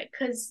go for it,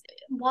 because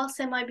whilst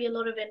there might be a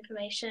lot of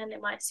information,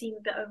 it might seem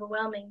a bit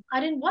overwhelming. I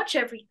didn't watch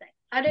everything.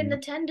 I didn't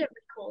attend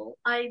every call.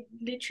 I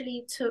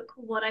literally took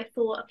what I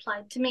thought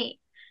applied to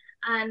me.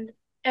 And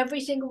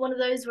every single one of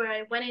those where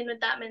I went in with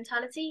that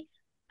mentality,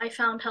 I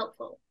found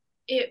helpful.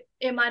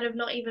 It might have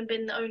not even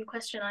been the own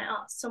question I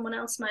asked. Someone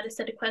else might have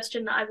said a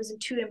question that I was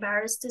too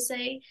embarrassed to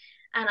say,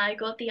 and I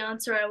got the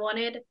answer I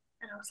wanted,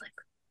 and I was like,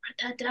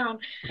 wrote that down.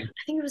 I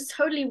think it was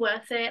totally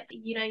worth it.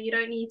 You know, you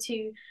don't need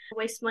to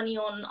waste money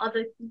on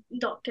other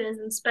doctors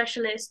and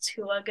specialists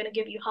who are going to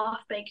give you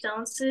half-baked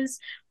answers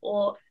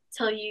or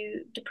tell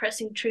you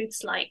depressing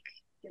truths like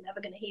you're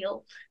never going to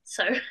heal.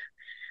 So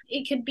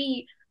it could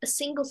be a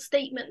single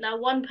statement that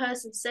one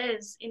person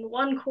says in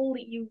one call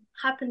that you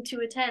happen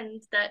to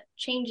attend that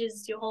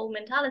changes your whole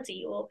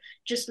mentality or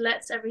just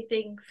lets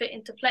everything fit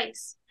into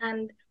place.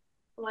 And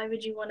why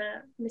would you want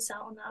to miss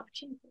out on that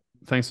opportunity?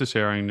 Thanks for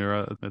sharing,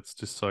 Nura. It's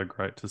just so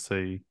great to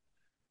see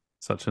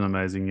such an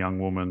amazing young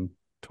woman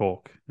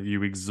talk.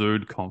 You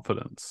exude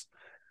confidence,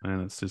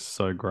 and it's just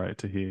so great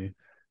to hear.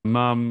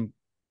 Mum,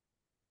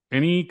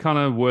 any kind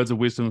of words of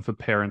wisdom for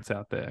parents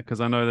out there?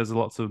 Because I know there's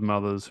lots of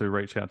mothers who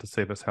reach out to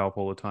CFS Help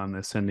all the time.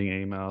 They're sending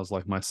emails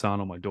like, my son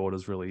or my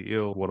daughter's really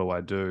ill. What do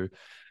I do?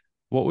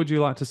 What would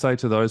you like to say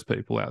to those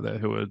people out there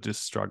who are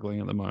just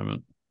struggling at the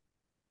moment?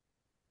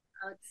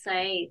 I would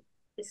say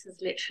this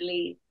is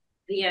literally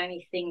the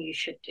only thing you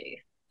should do.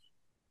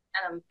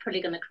 And I'm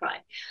probably going to cry.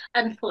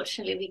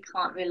 Unfortunately, we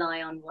can't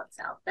rely on what's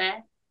out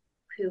there,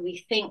 who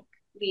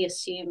we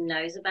assume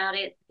knows about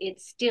it.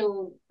 It's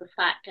still the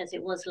fact, as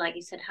it was, like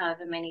you said,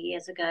 however many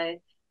years ago,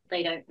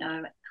 they don't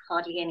know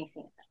hardly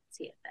anything about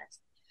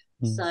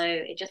CFS. So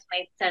it just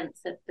made sense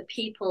that the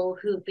people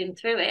who've been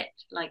through it,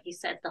 like you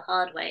said, the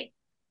hard way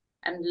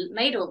and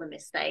made all the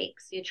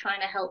mistakes, you're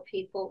trying to help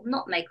people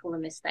not make all the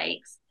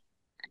mistakes.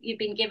 You've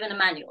been given a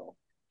manual.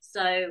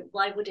 So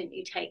why wouldn't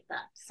you take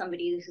that?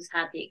 Somebody who's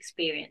had the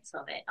experience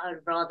of it. I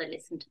would rather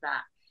listen to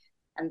that.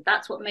 And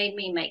that's what made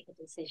me make the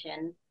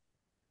decision.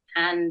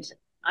 And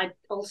I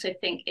also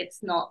think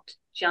it's not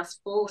just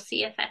for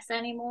CFS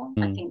anymore.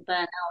 I think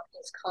burnout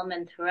is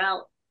common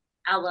throughout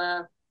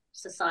our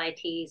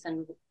societies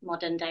and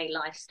modern day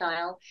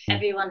lifestyle.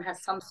 Everyone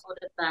has some sort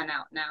of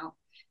burnout now.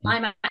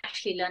 I'm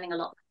actually learning a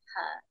lot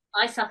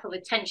from her. I suffer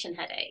with tension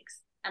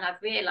headaches, and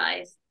I've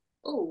realized,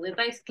 oh, we're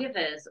both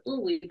givers.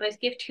 Oh, we both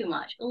give too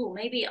much. Oh,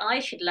 maybe I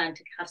should learn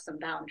to have some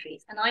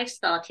boundaries. And I've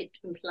started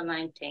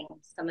implementing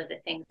some of the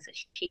things that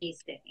she's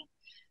doing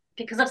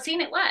because I've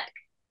seen it work.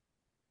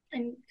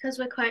 And because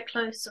we're quite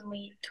close and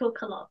we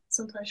talk a lot,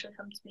 sometimes she'll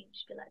come to me and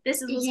she'll be like,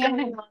 this is what's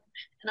going on.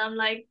 And I'm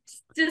like,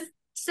 just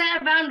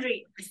set a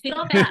boundary.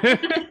 Stop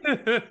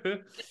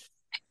that.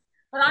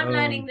 But I'm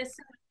learning this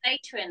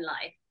later in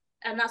life.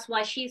 And that's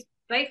why she's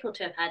grateful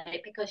to have had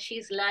it, because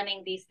she's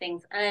learning these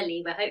things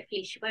early, where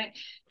hopefully she won't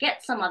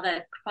get some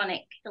other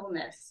chronic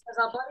illness.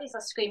 Because our bodies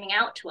are screaming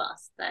out to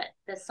us that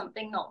there's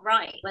something not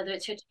right, whether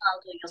it's your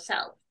child or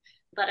yourself.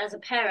 But as a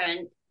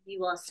parent,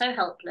 you are so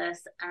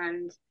helpless,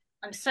 and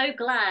I'm so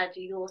glad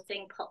your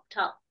thing popped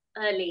up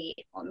early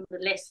on the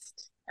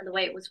list, and the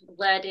way it was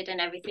worded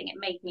and everything, it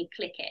made me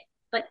click it.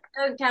 But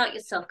don't doubt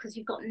yourself, because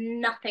you've got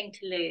nothing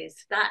to lose.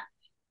 That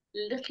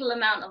little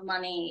amount of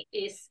money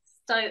is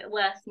so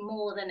worth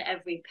more than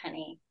every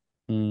penny,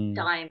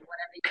 dime,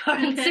 whatever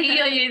currency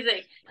you're using.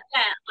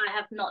 Yeah, I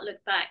have not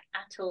looked back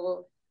at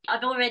all.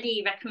 I've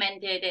already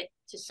recommended it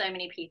to so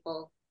many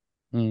people,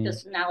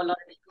 because now a lot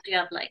of people do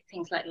have like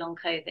things like long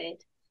COVID,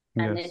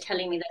 and they're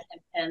telling me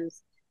their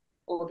symptoms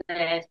or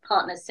their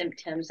partner's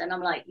symptoms, and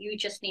I'm like, you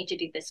just need to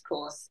do this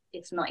course.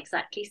 It's not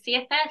exactly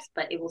CFS,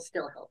 but it will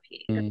still help you.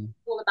 It's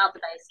all about the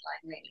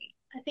baseline, really.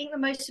 I think the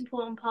most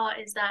important part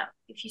is that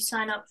if you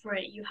sign up for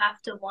it, you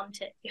have to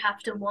want it. You have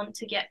to want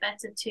to get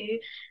better too,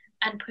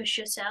 and push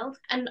yourself.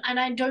 And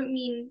I don't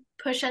mean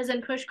push as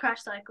in push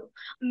crash cycle.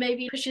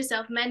 Maybe push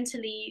yourself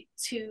mentally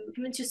to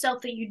convince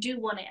yourself that you do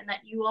want it and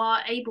that you are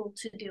able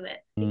to do it.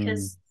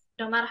 Because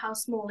no matter how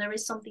small, there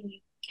is something you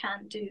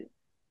can do,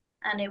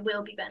 and it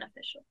will be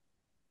beneficial.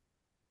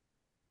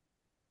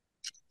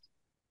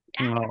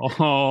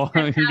 Oh,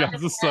 you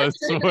guys are so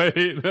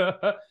sweet.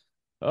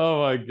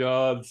 Oh my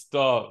God,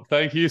 stop.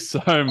 Thank you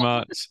so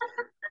much.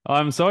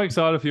 I'm so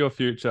excited for your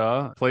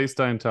future. Please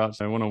stay in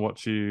touch. I want to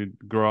watch you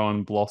grow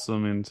and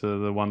blossom into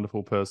the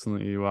wonderful person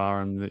that you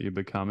are and that you're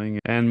becoming.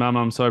 And Mum,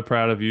 I'm so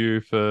proud of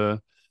you for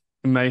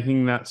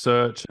making that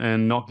search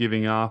and not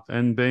giving up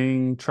and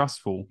being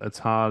trustful. It's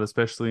hard,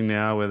 especially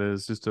now where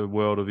there's just a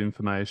world of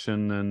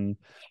information, and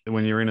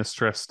when you're in a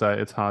stress state,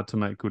 it's hard to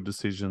make good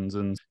decisions.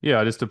 And yeah,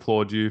 I just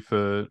applaud you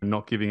for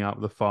not giving up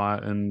the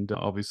fight. And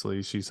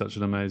obviously she's such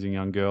an amazing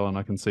young girl, and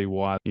I can see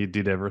why you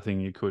did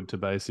everything you could to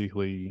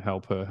basically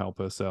help her help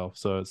herself.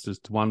 So it's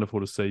just wonderful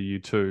to see you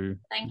too.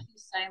 Thank you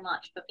so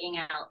much for being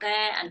out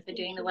there and for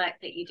doing the work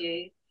that you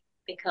do,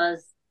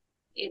 because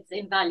it's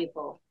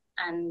invaluable.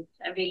 And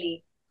I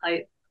really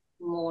hope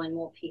more and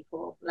more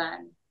people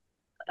learn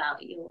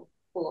about your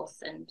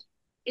course. And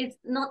it's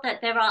not that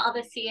there are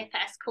other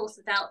CFS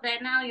courses out there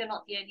now, you're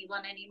not the only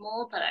one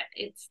anymore, but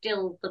it's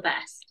still the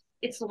best.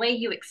 It's the way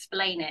you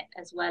explain it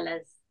as well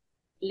as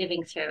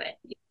living through it.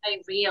 It's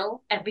very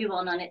real.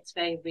 Everyone on it's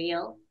very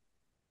real,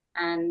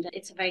 and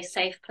it's a very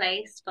safe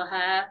place for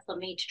her, for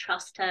me to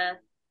trust her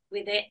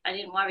with it. I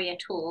didn't worry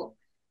at all.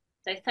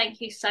 So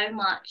thank you so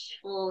much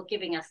for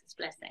giving us this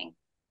blessing.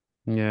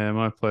 Yeah,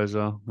 my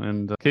pleasure.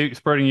 And keep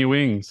spreading your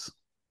wings.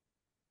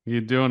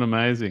 You're doing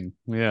amazing.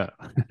 Yeah.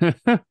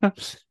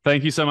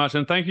 Thank you so much.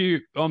 And thank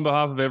you on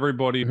behalf of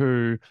everybody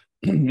who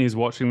is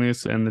watching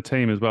this and the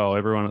team as well.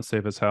 Everyone at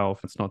CFS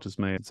Health. It's not just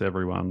me, it's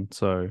everyone.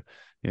 So,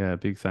 yeah,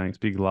 big thanks,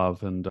 big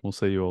love, and we'll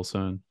see you all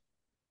soon.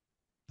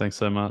 Thanks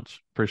so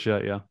much.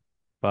 Appreciate you.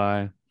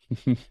 Bye.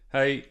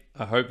 Hey,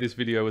 I hope this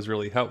video was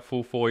really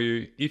helpful for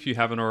you. If you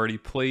haven't already,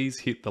 please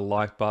hit the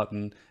like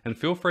button and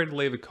feel free to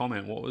leave a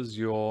comment. What was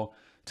your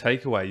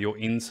takeaway, your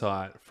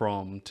insight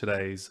from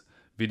today's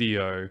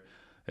video?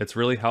 It's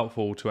really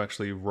helpful to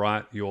actually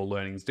write your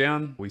learnings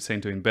down. We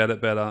seem to embed it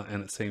better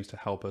and it seems to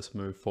help us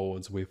move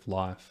forwards with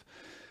life.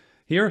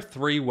 Here are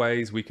 3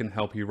 ways we can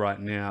help you right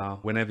now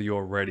whenever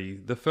you're ready.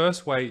 The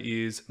first way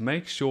is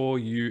make sure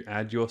you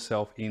add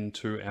yourself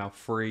into our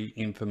free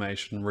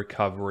information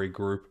recovery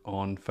group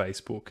on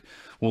Facebook.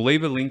 We'll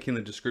leave a link in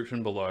the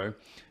description below.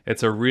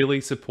 It's a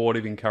really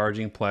supportive,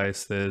 encouraging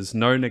place. There's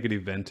no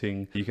negative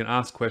venting. You can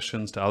ask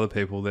questions to other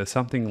people. There's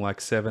something like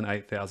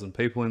 8,000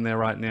 people in there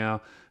right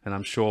now. And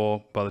I'm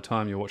sure by the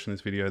time you're watching this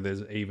video,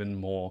 there's even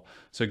more.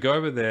 So go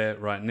over there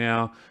right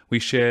now. We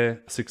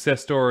share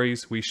success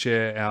stories. We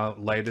share our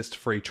latest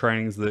free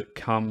trainings that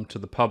come to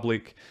the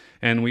public.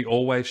 And we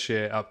always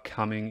share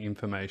upcoming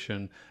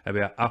information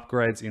about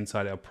upgrades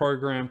inside our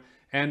program.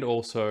 And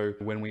also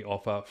when we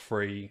offer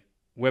free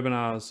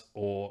webinars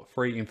or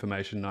free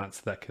information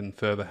nights that can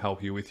further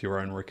help you with your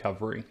own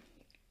recovery.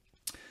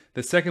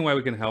 The second way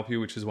we can help you,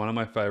 which is one of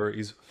my favorite,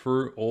 is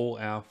through all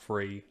our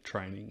free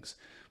trainings.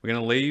 We're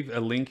going to leave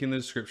a link in the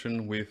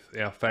description with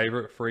our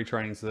favorite free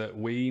trainings that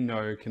we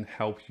know can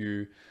help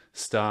you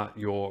start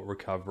your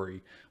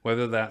recovery.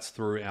 Whether that's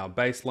through our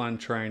baseline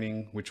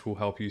training, which will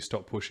help you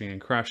stop pushing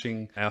and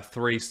crashing, our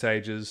 3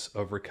 stages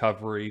of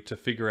recovery to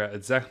figure out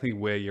exactly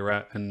where you're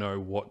at and know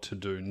what to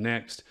do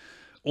next.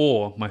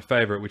 Or my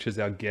favorite, which is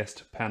our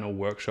guest panel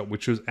workshop,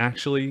 which was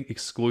actually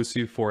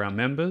exclusive for our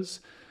members.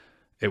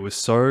 It was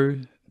so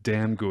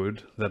damn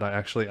good that I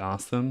actually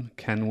asked them,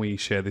 can we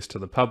share this to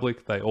the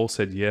public? They all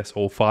said yes,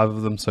 all 5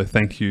 of them. So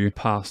thank you,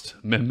 past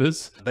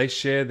members. They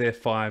share their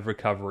 5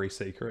 recovery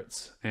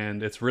secrets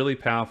and it's really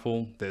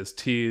powerful. There's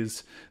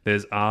tears,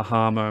 there's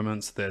aha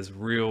moments, there's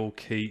real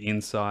key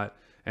insight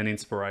and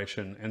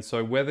inspiration. And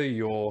so whether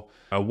you're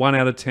a 1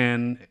 out of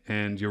 10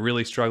 and you're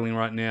really struggling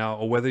right now,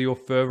 or whether you're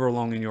further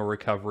along in your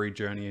recovery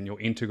journey and you're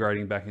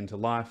integrating back into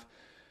life,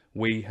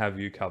 we have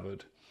you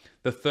covered.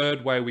 The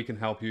third way we can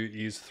help you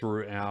is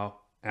through our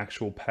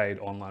actual paid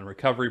online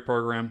recovery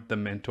program, the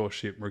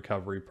Mentorship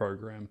Recovery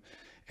Program.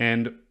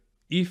 And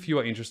if you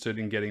are interested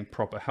in getting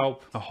proper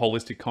help, a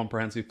holistic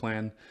comprehensive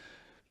plan,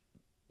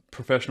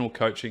 professional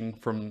coaching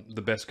from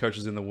the best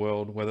coaches in the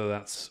world, whether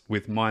that's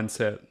with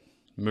mindset,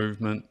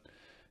 movement,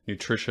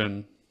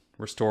 nutrition,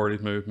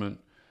 restorative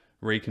movement,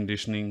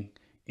 reconditioning,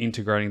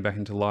 integrating back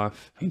into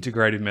life,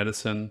 integrative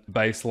medicine,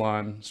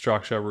 baseline,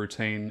 structure,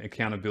 routine,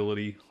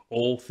 accountability,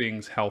 all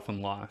things health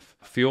and life.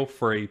 Feel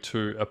free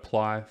to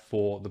apply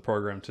for the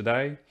program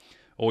today.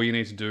 All you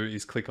need to do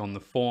is click on the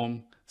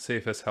form,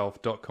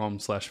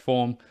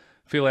 cfshealth.com/form,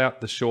 fill out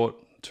the short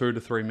 2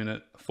 to 3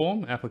 minute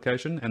form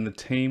application, and the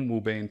team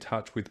will be in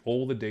touch with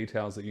all the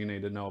details that you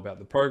need to know about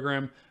the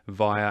program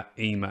via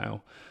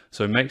email.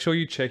 So make sure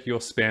you check your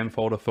spam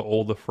folder for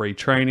all the free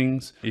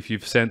trainings. If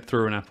you've sent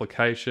through an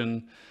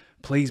application,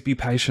 please be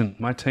patient.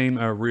 My team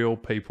are real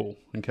people,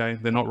 okay?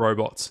 They're not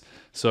robots.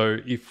 So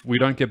if we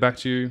don't get back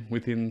to you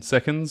within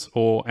seconds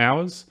or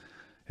hours,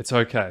 it's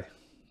okay.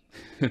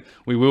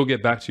 We will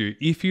get back to you.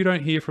 If you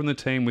don't hear from the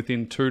team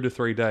within 2 to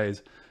 3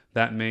 days,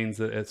 that means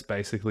that it's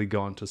basically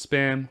gone to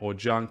spam or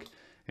junk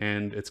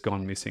and it's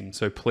gone missing.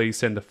 So please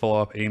send a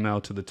follow-up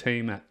email to the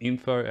team at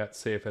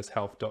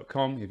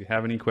info@cfshealth.com. If you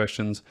have any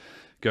questions,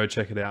 go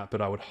check it out.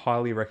 But I would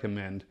highly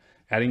recommend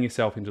adding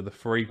yourself into the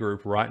free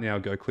group right now.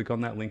 Go click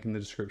on that link in the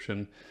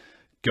description.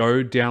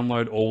 Go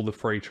download all the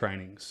free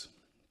trainings.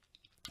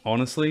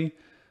 Honestly,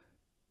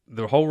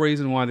 the whole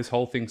reason why this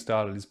whole thing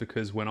started is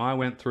because when I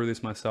went through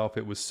this myself,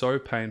 it was so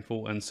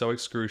painful and so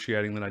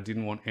excruciating that I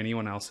didn't want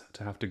anyone else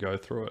to have to go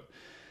through it.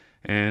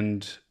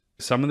 And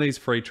some of these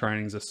free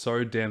trainings are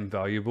so damn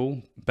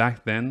valuable.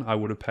 Back then, I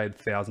would have paid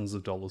thousands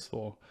of dollars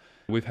for.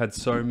 We've had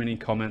so many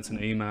comments and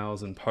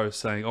emails and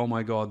posts saying, oh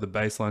my God, the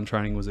baseline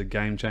training was a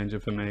game changer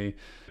for me.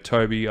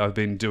 Toby, I've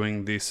been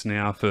doing this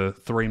now for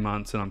 3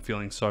 months and I'm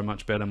feeling so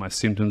much better. My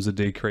symptoms are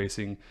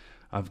decreasing.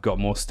 I've got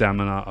more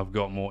stamina. I've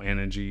got more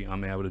energy.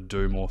 I'm able to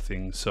do more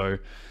things. So,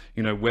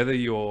 you know, whether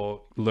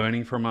you're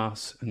learning from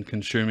us and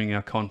consuming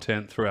our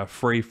content through our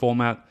free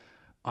format,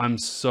 I'm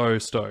so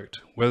stoked.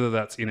 Whether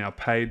that's in our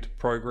paid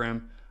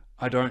program,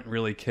 I don't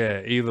really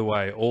care. Either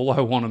way, all I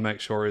want to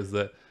make sure is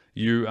that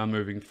you are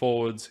moving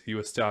forwards. You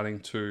are starting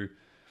to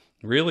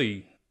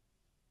really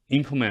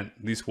implement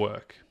this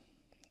work.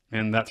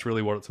 And that's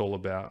really what it's all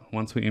about.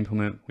 Once we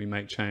implement, we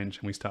make change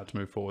and we start to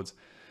move forwards.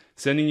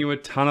 Sending you a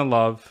ton of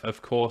love.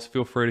 Of course,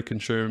 feel free to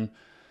consume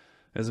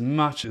as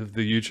much of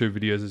the YouTube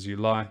videos as you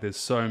like. There's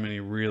so many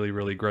really,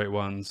 really great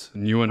ones,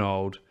 new and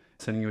old.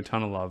 Sending you a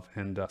ton of love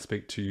and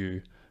speak to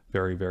you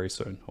very, very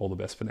soon. All the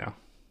best for now.